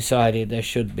 decided there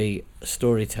should be a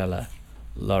storyteller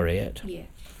laureate, Yeah.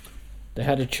 they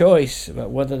had a choice about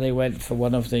whether they went for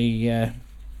one of the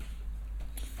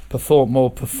more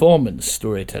performance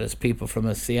storytellers, people from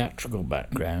a theatrical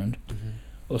background, Mhm.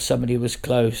 or somebody who was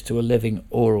close to a living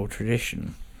oral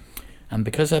tradition. And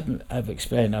because I've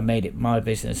explained, I made it my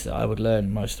business that I would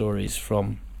learn my stories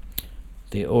from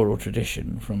the oral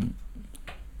tradition, from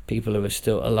people who are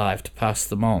still alive, to pass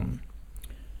them on.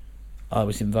 I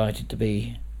was invited to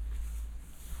be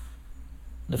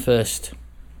the first,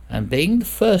 and being the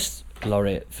first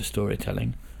laureate for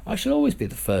storytelling, I shall always be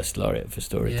the first laureate for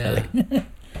storytelling.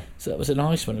 So that was a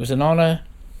nice one. It was an honour,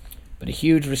 but a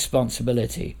huge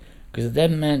responsibility, because it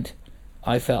then meant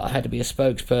I felt I had to be a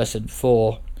spokesperson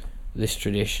for this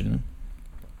tradition,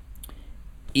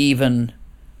 even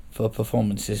for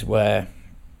performances where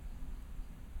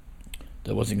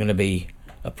there wasn't going to be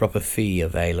a proper fee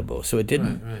available. So it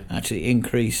didn't Right, right. actually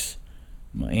increase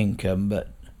my income, but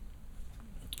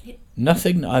It-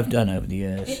 nothing that I've done over the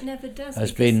years It never does.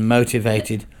 has because been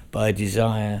motivated by a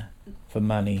desire for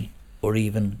money or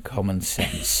even common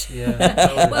sense. Yeah.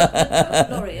 well, the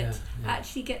poet laureate Yeah, yeah.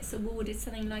 actually gets awarded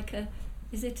something like a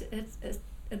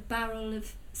barrel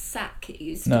of sack, it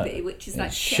used No, to be, which is it's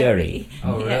like sherry.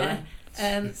 Oh, yeah.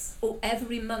 really? Or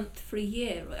every month for a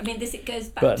year. I mean, it goes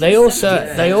back. But to they the also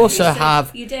 70s. they also So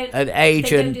have you don't, an They don't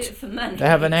agent. do it for money. They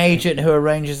have an agent who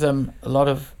arranges them a lot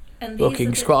of And these are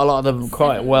bookings. the Quite a lot of them,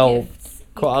 quite 7 well. gifts. You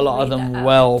quite a can lot of read them that out.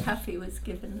 well- Taffy was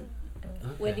given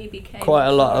when he became. Quite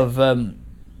a lot poet. of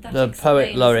That the poet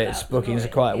explains laureates about the bookings are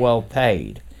laureate, quite yeah. well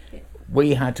paid. Yeah.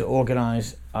 We had to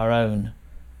organise our own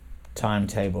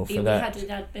timetable for Yeah, that. we had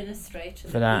an administrator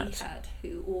for that we that had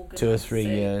who organised 2 or 3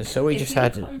 years, so we if just you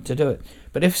had con- to do it.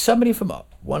 But if somebody from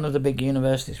one of the big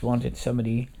universities wanted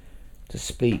somebody to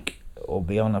speak or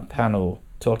be on a panel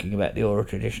talking about the oral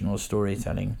traditional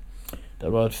storytelling, that I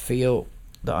would feel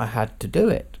that I had to do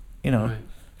it, Right.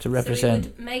 to represent. So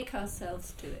we would make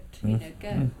ourselves do it, Mm.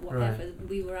 go whatever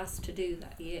we were asked to do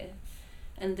that year,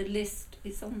 and the list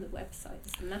is on the website.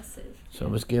 It's massive. So I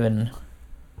was given.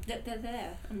 They're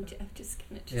there. I've just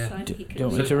given it to Yeah. Simon. Do He can you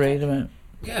want me So- to read them out?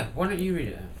 Yeah, why don't you read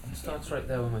it out? It starts right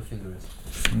there where my finger is.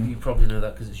 Mm. You probably know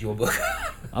that because it's your book.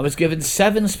 I was given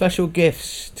 7 special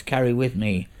gifts to carry with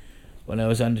me when I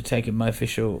was undertaking my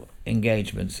official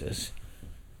engagements as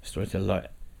storyteller.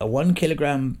 a 1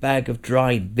 kilogram bag of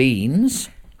dried beans.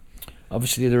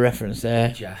 Obviously, the reference there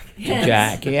Jack. to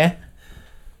Jack, yeah.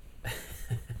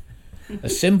 A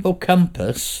simple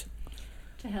compass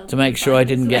help to make me sure I find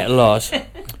didn't his get way. lost,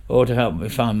 or to help me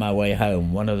find my way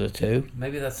home. One of the two.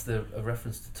 Maybe that's a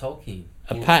reference to Tolkien.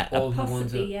 A All- pa- all who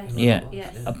Possibly, wander- yes. who Yeah. wander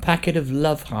Yes. lost, A packet of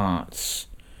love hearts.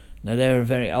 Now they're a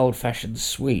very old-fashioned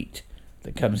sweet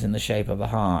that comes in the shape of a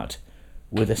heart,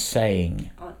 with a saying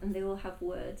And they all have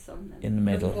words on them. in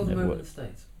the What do middle. you call them over in the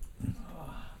States?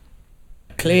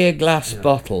 A clear glass Yeah.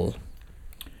 bottle.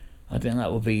 I think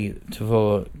that would be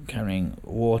for carrying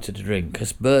water to drink,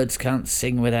 because birds can't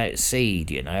sing without seed,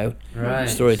 you know. Right.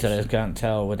 Storytellers can't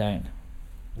tell without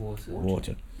Water.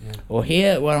 water. Yeah. Or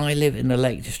here, where I live in the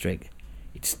Lake District,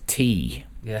 it's tea.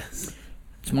 Yes.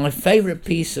 It's my favourite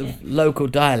piece of local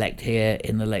dialect here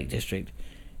in the Lake District,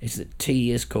 is that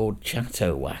tea is called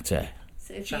chatterwatter.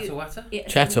 So if Chatterwatter? yeah,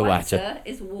 so Chatterwatter. water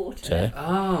is water, Sir.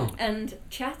 Oh. and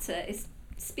chatter is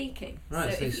speaking.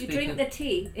 Right, so so if you're you drink speaking- the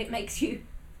tea, it makes you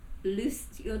loose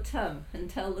your tongue and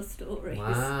tell the stories.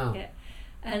 Wow. Yeah.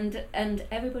 And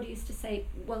everybody used to say,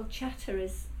 well, chatter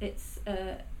is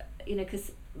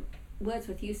because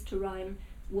Wordsworth used to rhyme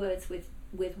words with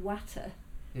watter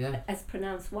Yeah. as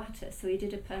pronounced watter. So he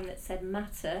did a poem that said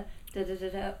matter da da da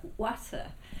da watter,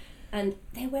 and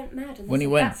they went mad. And they When he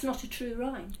said, went- that's not a true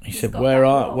rhyme. He He's said, got where that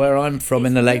I wrong. where I'm from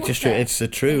in It's the Lake water." District, it's the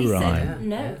And true he rhyme. said,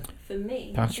 no, Yeah. for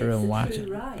me, Patter it's and a watter.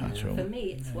 true rhyme. Patter For and- me,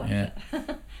 it's Yeah.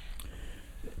 watter.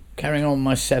 Carrying on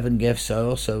my 7 gifts, I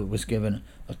also was given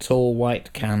a tall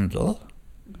white candle,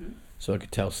 Mhm. so I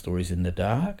could tell stories in the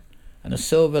dark, and a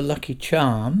silver lucky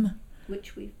charm,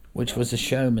 Which we which was a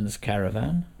showman's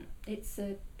caravan. it's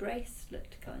a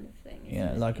bracelet kind of thing. isn't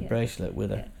Yeah, it? like a Yeah. bracelet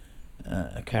with Yeah.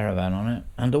 a caravan on it,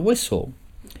 and a whistle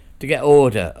to get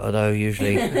order, although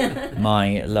usually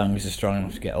my lungs are strong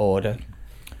enough to get order.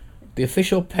 The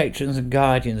official patrons and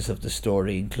guardians of the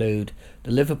story include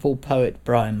the Liverpool poet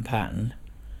Brian Patten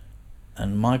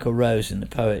and Michael Rosen, the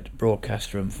poet,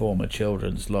 broadcaster and former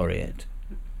children's laureate.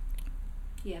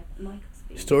 Yeah, Michael's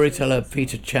been Storyteller through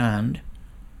Peter Chand,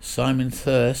 Simon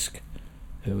Thirsk,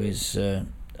 who is a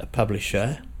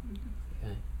publisher,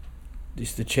 Okay.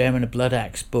 is the chairman of Blood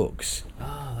Axe Books,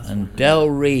 Ah, that's and one. Del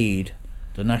Reed,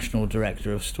 the National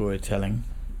Director of Storytelling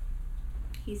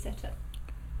He set up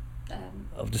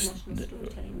of the National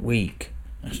Storytelling Week,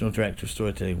 National Director of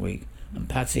Storytelling Week, and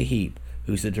Patsy Heap,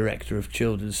 who's the Director of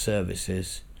Children's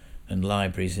Services and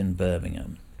Libraries in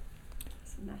Birmingham.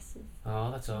 It's massive.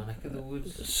 Oh, that's our neck of the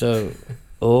woods. So,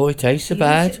 oh, it tastes so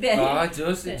bad. Oh, it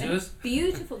does, it does.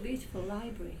 Beautiful, beautiful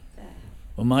library there.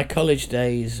 Well, my college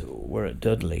days were at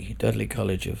Dudley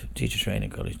College of Teacher Training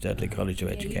College, Dudley College of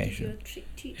Yeah, you did Education. your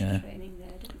teacher Yeah. training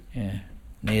there, didn't you? Yeah,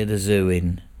 near the zoo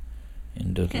in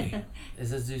Dudley. Is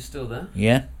the zoo still there?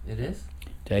 Yeah, It is?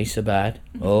 tastes so bad.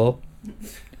 Oh,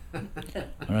 and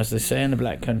as they say in the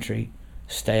Black Country,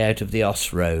 stay out of the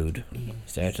Oss Road,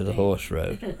 stay out of the Horse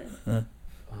Road.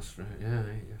 Austria, yeah,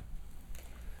 there you go.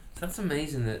 That's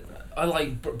amazing that I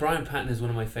like Brian Patten is one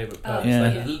of my favourite poets. Oh, Yeah.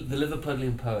 Like yeah. the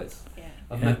Liverpudlian poets. Yeah.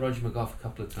 I've Yeah. met Roger McGough a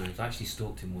couple of times. I actually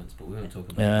stalked him once, but we won't talk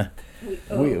about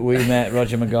Yeah, We, we met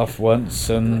Roger McGough once,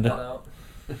 and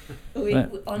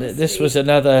this was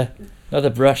another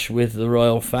brush with the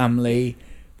royal family.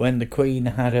 When the Queen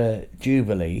had a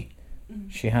jubilee,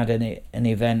 she had an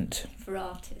event for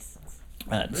artists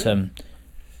at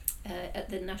at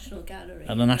the National Gallery.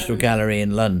 at the National Gallery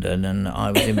in London, and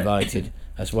I was invited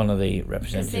as one of the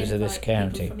representatives of this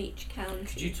county. From each county.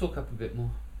 Could you talk up a bit more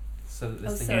so that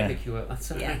this Oh, thing sorry. can pick you up?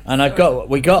 That's all Yeah. right. And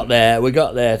we got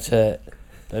there to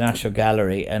the National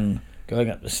Gallery, and going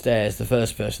up the stairs, the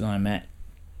first person I met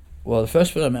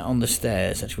on the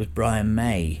stairs actually was Brian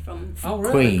May, From Oh,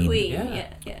 really? Queen. Queen, Yeah.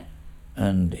 yeah.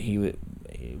 and he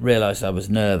realised I was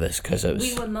nervous because it was.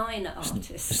 We were minor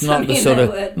artists. It's not I the mean, sort there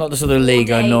of were not the sort of league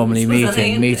I dames normally or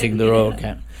something, meeting the you royal know.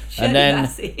 camp. Shirley And then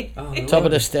Bassey. Oh, top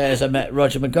of the stairs I met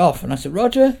Roger McGough, and I said,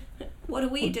 Roger, What are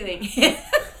we doing? I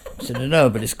said, I know,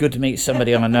 but it's good to meet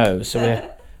somebody I know. So we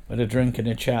had a drink and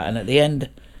a chat, and at the end,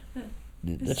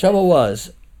 the trouble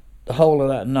was, the whole of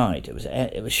that night it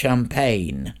was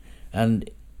champagne, and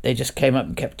they just came up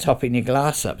and kept topping your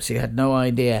glass up, so you had no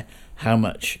idea how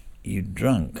much you'd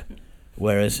drunk.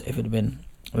 Whereas if it had been,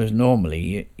 whereas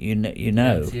normally you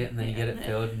know. Empty it and then you get it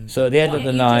filled. And So at the end of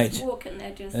the You night, just walk and they're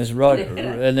just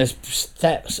and there's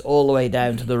steps all the way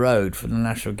down to the road from the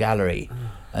National Gallery,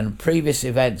 and previous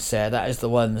events there, that is the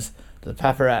ones the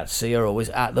paparazzi are always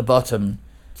at the bottom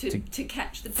to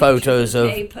catch the photos of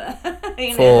paper.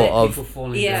 You for know, of people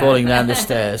falling Yeah. down. falling down the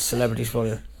stairs, celebrities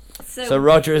falling. So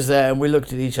Roger is there, and we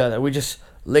looked at each other. We just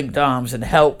linked arms and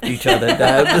helped each other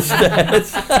down the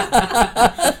stairs.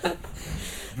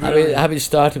 Having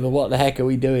started with what the heck are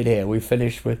we doing here, we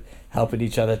finished with helping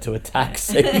each other to a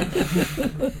taxi.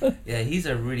 Yeah, he's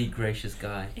a really gracious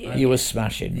guy. Yeah. He was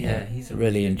smashing. Yeah, he's a really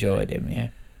really good enjoyed guy. him. Yeah.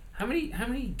 How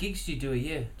many gigs do you do a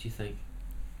year, do you think?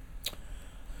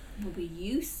 Well, we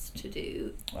used to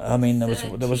do I mean, there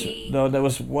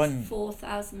was one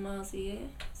 4,000 miles a year.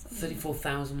 something.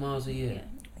 34,000 miles a year. Yeah,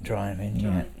 driving. Yeah.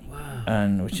 driving. Wow.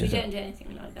 And which We is don't do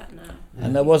anything like that now.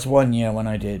 and there was one year when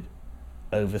I did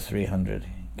over 300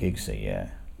 gigs a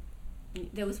year.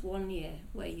 There was 1 year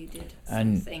where you did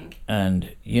And- something.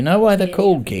 And you know why they're Yeah.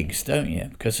 called gigs, don't you?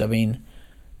 Because I mean,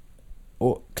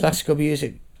 classical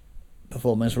music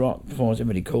performance, rock performance,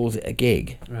 everybody calls it a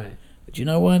gig. Right. But do you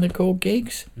know why they're called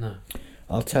gigs? No.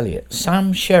 I'll tell you.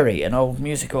 Sam Sherry, an old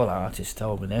musical artist,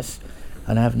 told me this,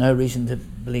 and I have no reason to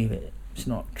believe it. It's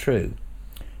not true.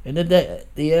 In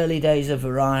the early days of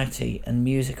variety and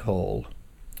music hall,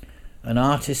 an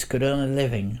artist could earn a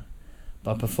living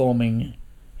by performing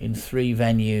in 3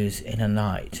 venues in a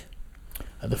night.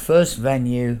 At the first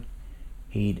venue,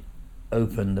 he'd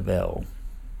open the bill.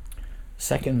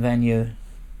 Second venue,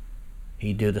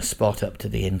 he'd do the spot up to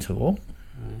the interval.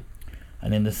 Right.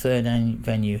 And in the third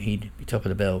venue, he'd be top of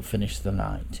the bill, finish the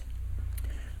night.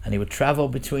 And he would travel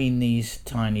between these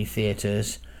tiny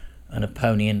theatres and a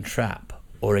pony and trap,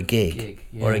 or a gig.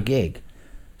 Or a gig.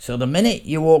 So the minute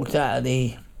you walked out of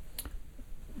the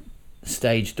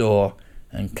stage door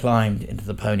and climbed into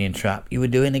the pony and trap, you were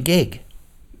doing a gig.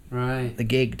 Right. The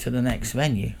gig to the next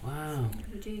venue. Wow.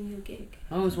 You're doing your gig.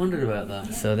 I always wondered about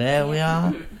that. So there we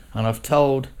are. And I've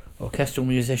told orchestral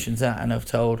musicians that, and I've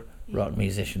told rock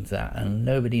musicians that, and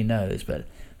nobody knows, but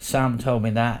Sam told me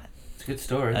that, It's a good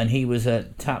story. and he was a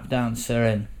tap dancer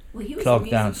and Well, he was Clog a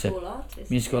dancer.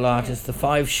 musical artist. the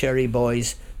 5 Sherry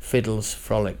Boys, Fiddles,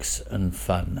 Frolics and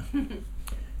Fun.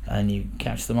 And you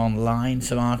catch them online,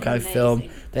 some archive film.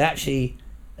 Amazing. They actually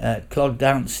Clog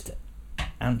danced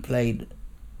and played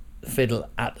fiddle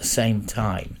at the same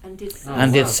time And did Oh,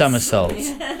 and did wow.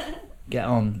 somersaults. Get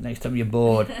on, next time you're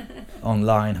bored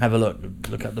online, have a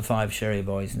look up the 5 Sherry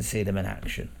Boys and see them in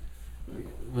action.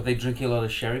 Were they drinking a lot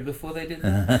of sherry before they did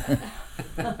that?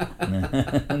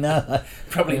 No,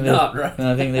 Probably I not, right?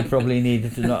 I think they probably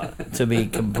needed to be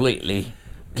completely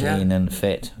clean and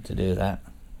fit to do that.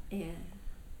 Yeah.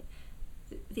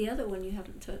 The other one you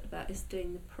haven't talked about is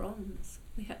doing the proms.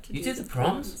 We had to You do did the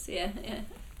proms? Yeah.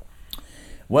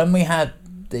 When we had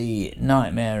the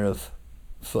nightmare of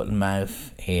foot and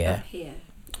mouth here, Up here.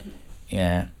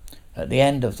 yeah, at the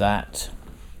end of that,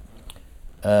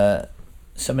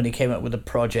 somebody came up with a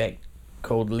project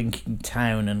called Linking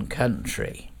Town and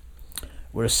Country.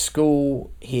 We're a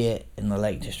school here in the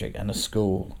Lake District and a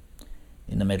school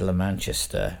in the middle of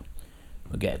Manchester.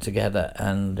 We get together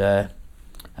and a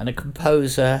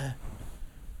composer,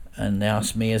 and they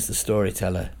asked me as the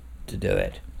storyteller to do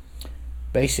it.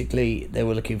 Basically, they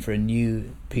were looking for a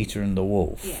new Peter and the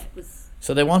Wolf. Yeah, it was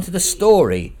So they wanted a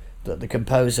story that the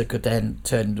composer could then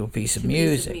turn into a piece of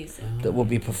music that would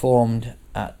be performed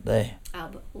at the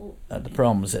Albert Hall.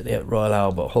 proms at the Royal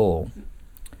Albert Hall.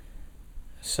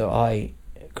 So I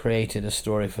created a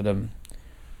story for them,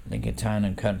 Lincoln Town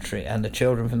and Country, and the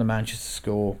children from the Manchester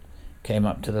school came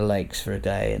up to the Lakes for a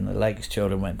day, and the Lakes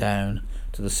children went down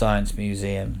to the Science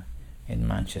Museum in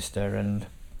Manchester,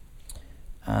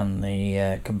 and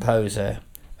the composer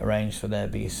arranged for there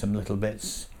be some little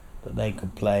bits that they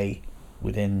could play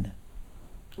within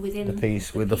the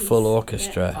piece with the full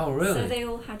orchestra. Oh, really? So they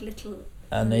all had little.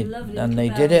 And they lovely and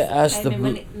little they did bells it that as came the in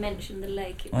when blue, it mentioned the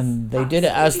lake. It was and they did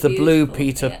it as the absolutely Blue beautiful,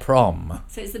 Peter yeah. prom.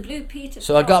 So it's the Blue Peter.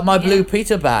 So I got my prom, Blue yeah.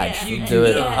 Peter badge. Yeah. You from do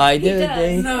doing that? it. I He did.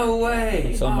 does. No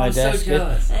way! It's on Oh, my I'm desk. so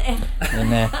jealous. And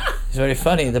it's very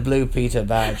funny. The Blue Peter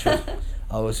badge. It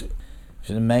was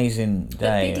an amazing But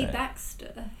day. Biddy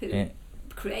Baxter, who Yeah.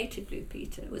 created Blue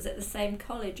Peter, was at the same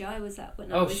college I was at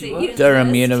when I Oh, was she at was?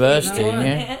 Durham University, No way.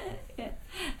 yeah. yeah.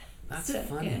 That's So,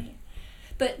 funny. yeah.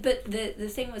 But the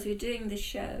thing was, we were doing this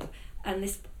show, and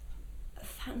this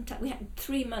we had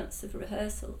 3 months of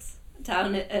rehearsals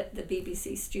down at the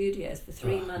BBC studios for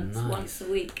 3 Oh, months, nice. once a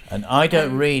week. And I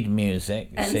don't Um, read music.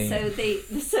 You And see.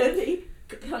 so the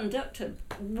conductor,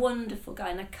 wonderful guy,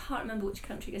 and I can't remember which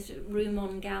country he goes to.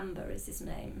 Rumon Gamba is his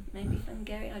name, maybe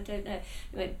Hungarian, I don't know.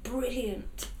 Anyway,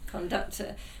 brilliant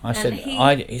conductor. I said,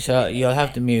 and so you'll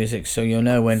have the music, so you'll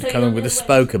know when So to come in you'll with the know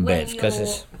spoken when bits, because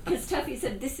it's. because Taffy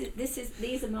said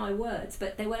these are my words,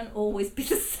 but they won't always be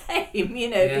the same,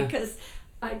 Yeah. because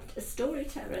I'm a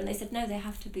storyteller, and they said no, they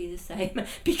have to be the same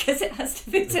because it has to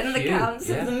fit in the Cute, counts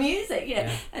yeah. of the music,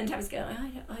 Yeah. And Taffy's going,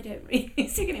 I don't read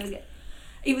music, and he was going,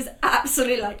 He was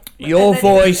absolutely like... Your and then-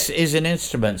 voice is an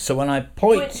instrument, so when I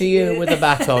point to you with a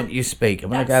baton, you speak.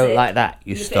 And when I That's go it. like that,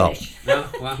 you stop. finish.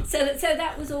 Oh, wow. So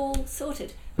that was all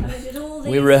sorted. And we did all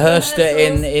these We rehearsed it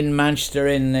rehearsals in Manchester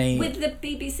in with the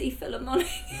BBC Philharmonic.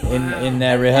 in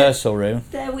their rehearsal room.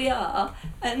 There we are.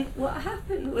 And what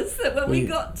happened was that when we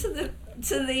got to the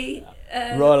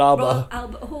Royal Albert-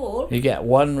 Albert Hall, You get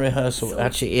one rehearsal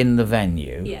actually in the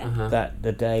venue. yeah. Uh-huh. That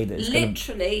the day that's going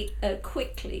to Literally,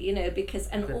 quickly, because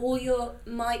all your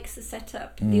mics are set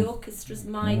up, Mm. the orchestra's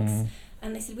mics,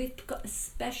 and they said we've got a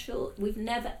special. We've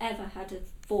never ever had a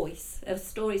voice, a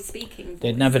story speaking voice.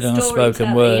 They'd never done a storyteller,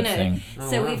 spoken word thing. Oh,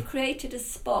 So wow. we've created a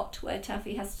spot where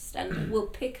Taffy has to stand and will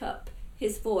pick up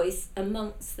his voice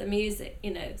amongst the music,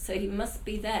 so he must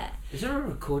be there. Is there a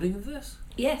recording of this?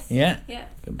 Yes. Yeah. Yeah.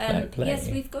 Good play. Yes,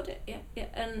 we've got it. Yeah, yeah.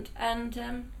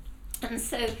 And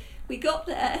so we got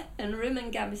there, and Rim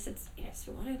and Gabby said, "Yes,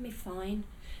 well, it'll be fine."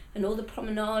 And all the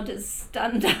promenaders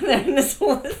stand down there, and there's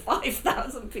all the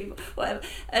 5,000 people, whatever.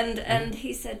 And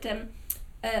he said,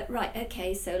 "Right,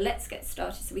 okay, so let's get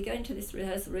started." So we go into this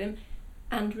rehearsal room,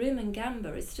 and Rim and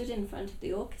Gamba is stood in front of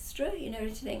the orchestra,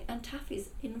 everything, and Taffy's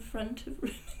in front of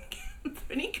Rim and Gamba,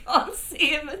 and he can't see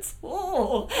him at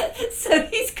all. So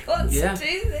he's got Yeah. to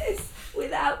do this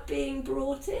without being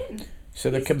brought in. So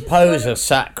the He's just composer got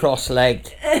sat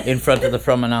cross-legged in front of the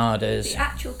promenaders. The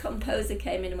actual composer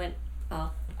came in and went,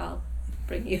 I'll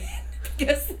bring you in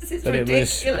because this is But it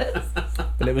was- ridiculous.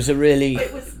 But it was a really,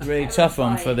 It was really tough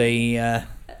one for the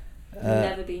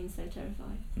Never been so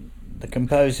terrified. the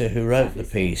composer who wrote the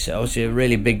piece. Obviously, a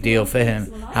really big deal for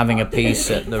him having a piece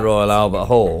at the Royal Albert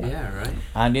Hall. Yeah, right.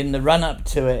 And in the run-up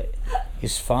to it,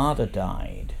 his father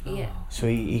died, Yeah. so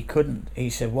he couldn't. He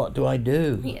said, "What do I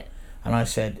do?" Yeah. And I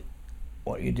said,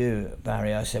 "What you do,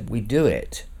 Barry?" I said, "We do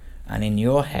it, and in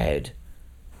your head,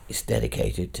 it's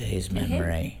dedicated to his For him.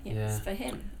 memory. Yeah, Yeah. it's for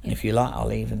him. And if you like,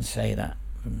 I'll even say that,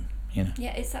 Yeah,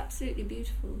 it's absolutely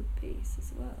beautiful piece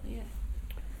as well, yeah.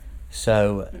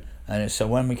 So, and so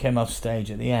when we came off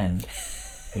stage at the end,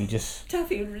 he just.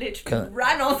 Taffy literally Can-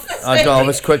 ran off the stage. I got off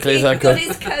as quickly as I He got could.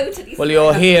 his coat and he Well,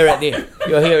 you're here at the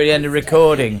end of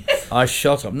recording. I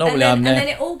shot up. Normally I'm and there. then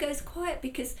it all goes quiet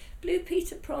because Blue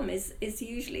Peter Prom is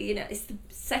usually it's the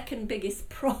second biggest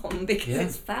prom because Yeah.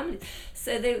 it's family.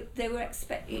 So they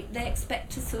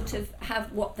expect to sort of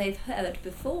have what they've heard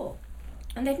before,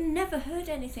 and they'd never heard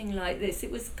anything like this.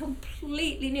 It was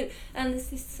completely new, and there's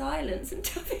this silence, and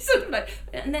Taffy's sort of like,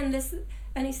 and then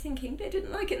and he's thinking they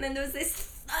didn't like it, and then there was this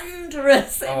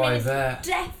thunderous, I it's bet.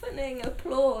 deafening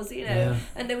applause, Yeah.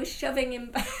 and they were shoving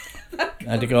him back. I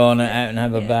had to go on out and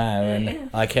have a Yeah. bow, and Yeah.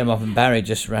 I came off, and Barry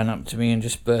just ran up to me and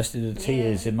just burst into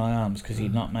tears in my arms because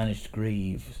he'd not managed to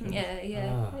grieve. So- Yeah,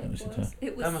 Ah. it It was was. a tough-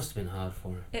 It was. That must have been hard for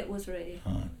him. It was really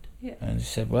Right. hard. Yeah. And he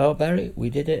said, "Well, Barry, we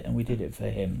did it, and we did it for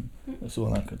him." That's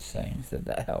all I could say. He said,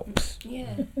 "That helps."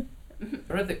 Yeah.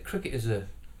 I read that cricket is a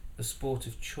sport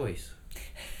of choice.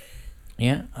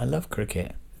 Yeah, I love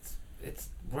cricket. It's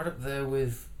right up there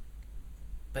with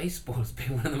baseball as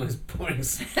being one of the most boring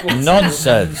sports.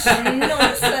 Nonsense.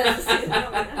 Nonsense.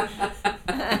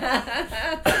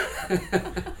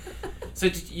 So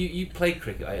did you played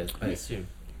cricket? I assume.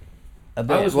 A I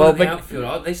bit. was Well, one of the but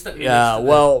outfield. They stuck me Yeah, next to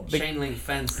well, the chain link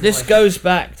fence. and, this like, goes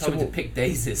back told me to to pick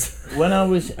daisies. when I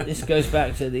was. This goes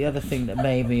back to the other thing that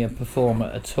made me a performer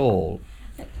at all.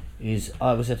 Is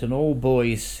I was at an all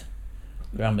boys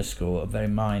grammar school, a very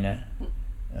minor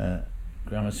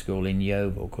grammar school in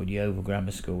Yeovil called Yeovil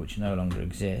Grammar School, which no longer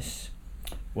exists.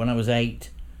 When I was 8,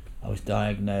 I was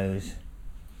diagnosed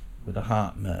with a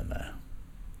heart murmur,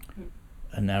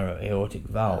 a narrow aortic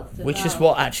valve, the which is valve.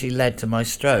 what actually led to my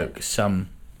stroke. Some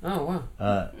Oh wow!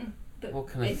 But What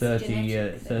kind of it's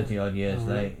 30 odd years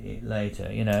Oh, right. later,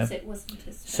 So it wasn't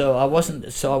as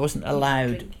So I wasn't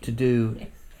allowed Drinking. to do Yeah.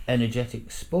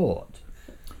 energetic sport.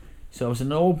 So I was in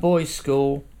an all boys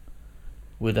school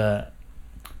with a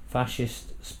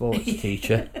fascist sports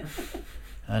teacher,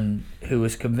 and who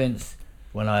was convinced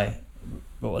when I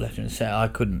wrote a letter and said I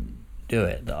couldn't do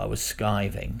it, that I was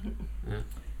skiving. Yeah.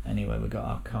 Anyway, we got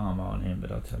our karma on him,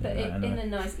 but I'll tell you But that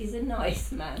anyway. he's a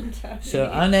nice man. Taffy. So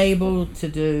unable to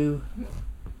do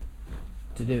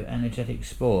energetic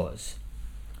sports,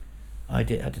 I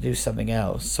had to do something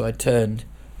else. So I turned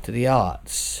to the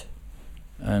arts,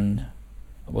 and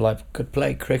I could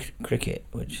play cricket,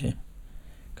 which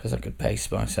because I could pace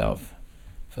myself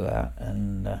for that,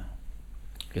 and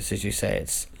because as you say,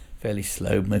 it's fairly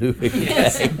slow moving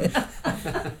game.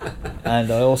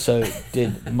 And I also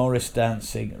did Morris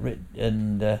dancing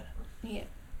and yeah.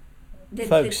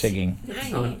 folk singing. The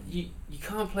Hang tea. on, you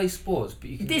can't play sports, but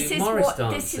you can This do is Morris what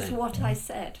dancing. this is what I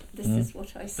said. This is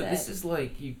what I said. But this is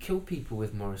like you kill people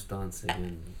with Morris dancing.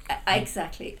 And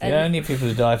Exactly. The only people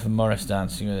who die from Morris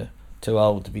dancing are too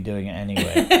old to be doing it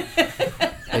anyway.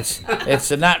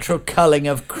 It's a natural culling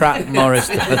of crap Morris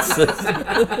dancers.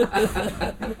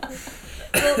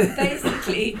 Well,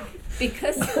 basically,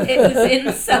 because it was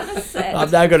in Somerset.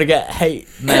 I'm now going to get hate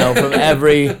mail from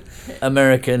every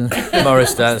American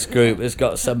Morris dance group that's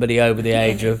got somebody over the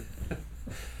age of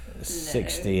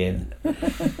 60 in.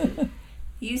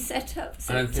 You set up. I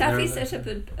So don't think Taffy they're- set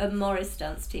up a Morris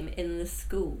dance team in the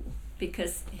school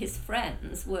because his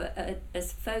friends were a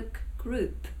folk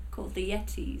group called the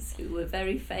Yetis, who were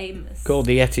very famous. Called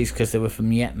the Yetis because they were from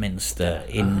Yetminster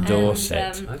in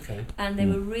Dorset. okay. And they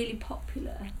were really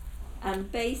popular. And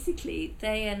basically,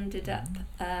 they ended up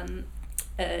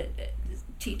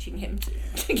teaching him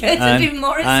to go to do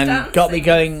Morris dancing. And got me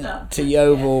going stuff. to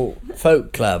Yeovil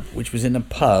Folk Club, which was in a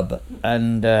pub,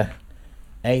 and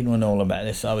Aidan were all about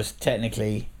this. I was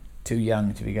technically too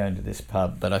young to be going to this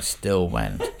pub, but I still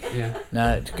went. Yeah.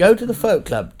 Now, to go to the folk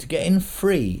club, to get in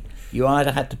free, you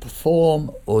either had to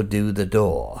perform or do the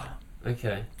door,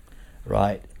 Okay.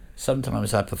 right?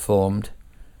 Sometimes I performed,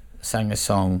 sang a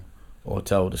song, or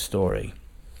told a story.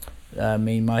 I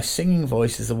mean, my singing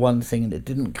voice is the one thing that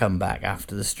didn't come back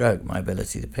after the stroke, my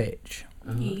ability to pitch.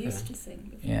 Oh, He okay. used to sing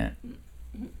before. Yeah.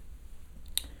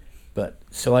 But,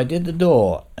 so I did the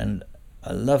door, and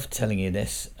I love telling you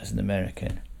this as an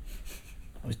American.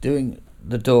 I was doing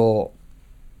the door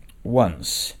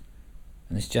once,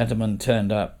 and this gentleman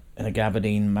turned up in a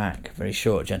gabardine Mac, very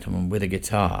short gentleman with a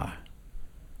guitar.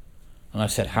 And I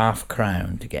said, £half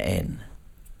to get in.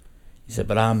 He said,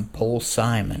 but I'm Paul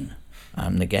Simon.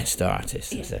 I'm the guest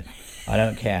artist. I Yeah. said, I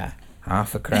don't care,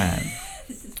 £1.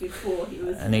 This is before he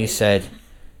was. And he said,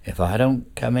 if I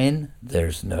don't come in,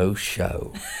 there's no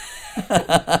show.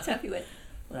 Taffy went,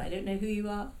 well, I don't know who you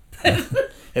are.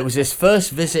 It was his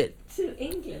first visit To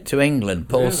England. to England,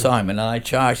 Paul Really? Simon, and I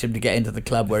charged him to get into the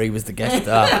club where he was the guest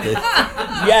artist.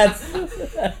 Yes!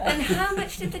 And how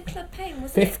much did the club pay?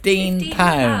 Was £15. it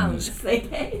 £15 they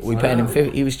paid? We paid him.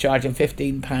 Wow. He was charging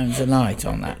 £15 a night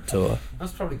on that tour.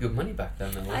 That's probably good money back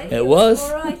then, though, wasn't I- It was.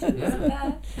 All right, it wasn't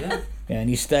bad. Yeah. Yeah, and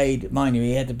he stayed. Mind you,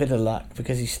 he had a bit of luck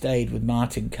because he stayed with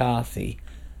Martin Carthy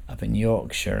up in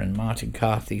Yorkshire, and Martin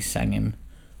Carthy sang him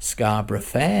Scarborough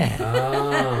Fair,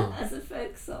 Oh. As a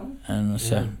folk song. and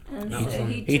so And That was so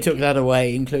on- he he took it. that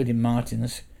away, including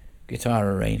Martin's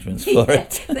guitar arrangements for Yeah,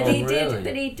 it. but Oh, he really? did.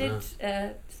 But he did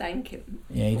thank him.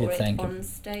 Yeah, he for did it thank on him.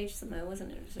 stage somewhere,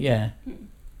 wasn't it? Yeah.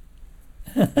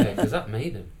 Yeah, because that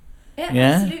made him. Yeah,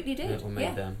 Yeah? absolutely did. It made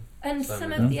Yeah. them. And So some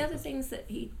many. of the other things that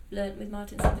he learnt with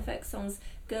Martin Sandefek songs,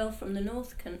 "Girl from the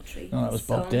North Country." No, that was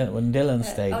Bob song. Dylan when Dylan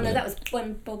stayed. Oh with no, him. that was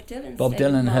when Bob Dylan. Bob stayed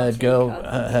with Dylan heard Martin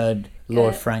Carthy. heard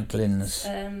Lord Uh, Franklin's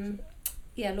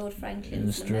Yeah, Lord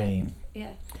Franklin's and Dream. that. Yeah.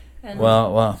 And,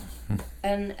 Well,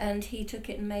 and he took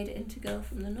it and made it into "Girl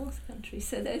from the North Country."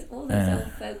 So those all those Yeah.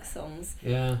 old folk songs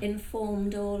Yeah.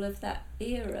 informed all of that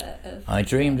era of. I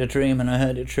dreamed a dream and I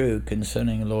heard it true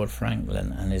concerning Lord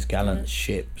Franklin and his gallant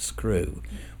ship's crew,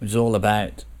 which is all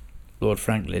about Lord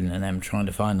Franklin and them trying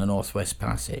to find the Northwest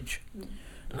Passage,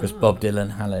 because Ah. Bob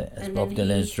Dylan had it as And Bob then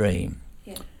Dylan's he- dream.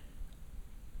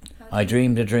 How I do-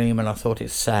 dreamed a dream and I thought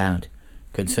it sad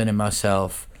concerning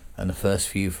myself and the first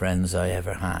few friends I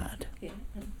ever had. Yeah,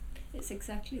 and it's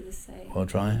exactly the same. While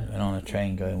driving on a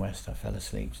train going west, I fell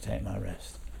asleep to take my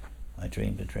rest. I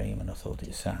dreamed a dream and I thought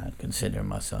it sad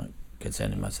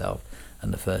concerning myself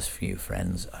and the first few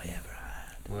friends I ever had.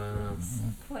 Wow.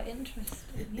 Quite interesting.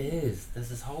 It yeah. is. There's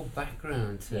this whole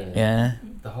background to it. Yeah,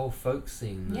 The whole folk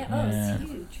scene. Yeah, Yeah. oh,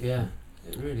 it's huge. Yeah.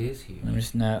 It really is huge. I'm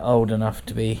just now old enough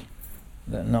to be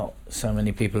that not so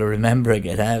many people are remembering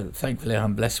it. Thankfully,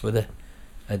 I'm blessed with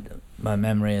my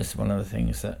memory is one of the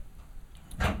things that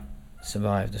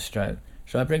survived the stroke.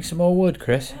 Shall I bring some more wood,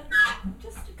 Chris?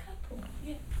 Just a couple.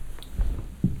 Yeah.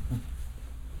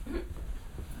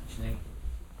 Actually,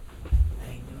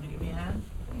 hey, do you want to give me a hand?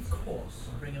 Of course.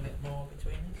 Bring a bit more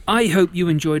between us. I hope you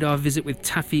enjoyed our visit with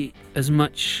Taffy as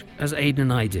much as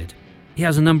Aidan and I did. He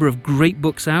has a number of great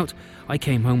books out. I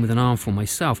came home with an armful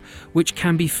myself, which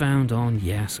can be found on,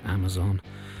 yes, Amazon.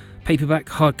 Paperback,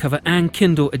 hardcover and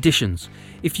Kindle editions.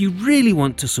 If you really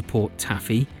want to support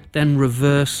Taffy, then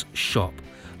reverse shop.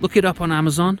 Look it up on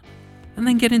Amazon and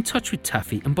then get in touch with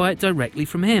Taffy and buy it directly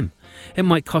from him. It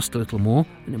might cost a little more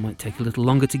and it might take a little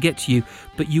longer to get to you,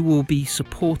 but you will be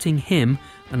supporting him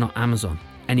and not Amazon.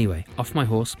 Anyway, off my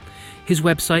horse. His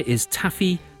website is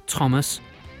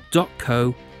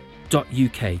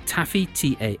taffythomas.co.uk. Taffy,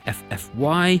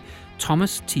 Taffy,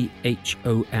 Thomas,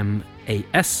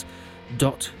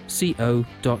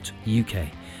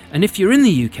 And if you're in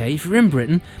the UK, if you're in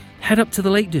Britain, head up to the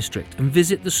Lake District and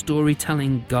visit the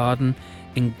Storytelling Garden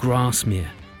in Grasmere.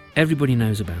 Everybody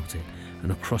knows about it.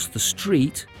 And across the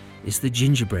street is the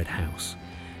Gingerbread House.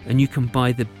 And you can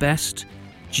buy the best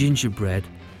gingerbread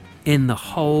in the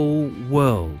whole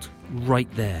world right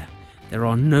there. There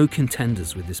are no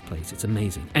contenders with this place. It's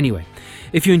amazing. Anyway,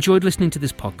 if you enjoyed listening to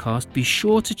this podcast, be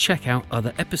sure to check out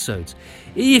other episodes.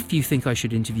 If you think I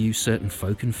should interview certain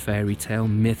folk and fairy tale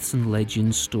myths and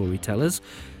legends storytellers,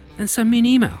 then send me an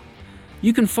email.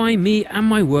 You can find me and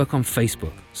my work on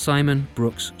Facebook, Simon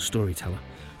Brooks Storyteller,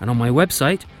 and on my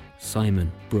website,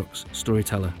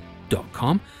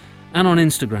 simonbrooksstoryteller.com, and on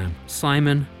Instagram,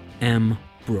 Simon M.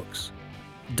 Brooks.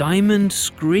 Diamond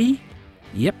Scree?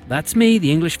 Yep, that's me,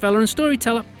 the English fella and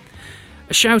storyteller.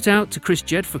 A shout out to Chris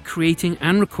Jedd for creating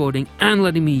and recording and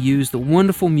letting me use the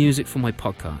wonderful music for my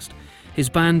podcast. His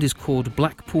band is called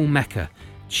Blackpool Mecca.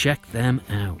 Check them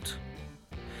out.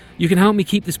 You can help me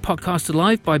keep this podcast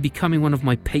alive by becoming one of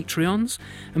my Patreons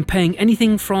and paying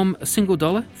anything from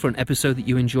 $1 for an episode that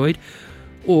you enjoyed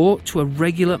or to a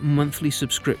regular monthly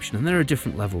subscription, and there are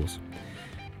different levels.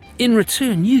 In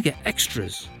return, you get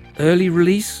extras, early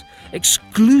release,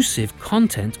 exclusive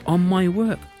content on my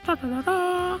work.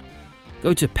 Go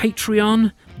to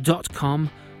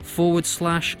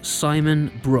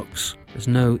patreon.com/Simon Brooks. There's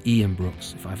no Ian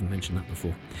Brooks, if I haven't mentioned that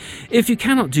before. If you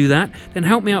cannot do that, then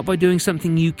help me out by doing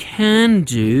something you can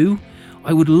do.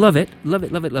 I would love it,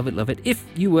 if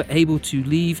you were able to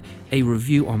leave a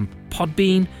review on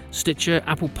Podbean, Stitcher,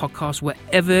 Apple Podcasts,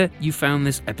 wherever you found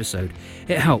this episode.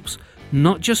 It helps,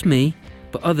 not just me,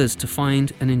 but others to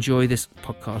find and enjoy this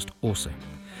podcast also.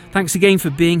 Thanks again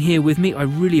for being here with me. I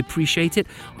really appreciate it.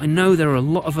 I know there are a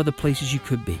lot of other places you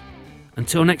could be.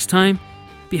 Until next time,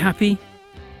 be happy,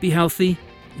 be healthy,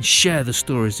 and share the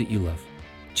stories that you love.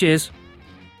 Cheers.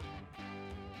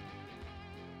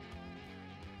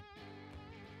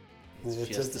 It's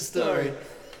just a story.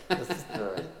 Just a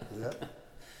story.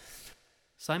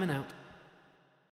 Simon out.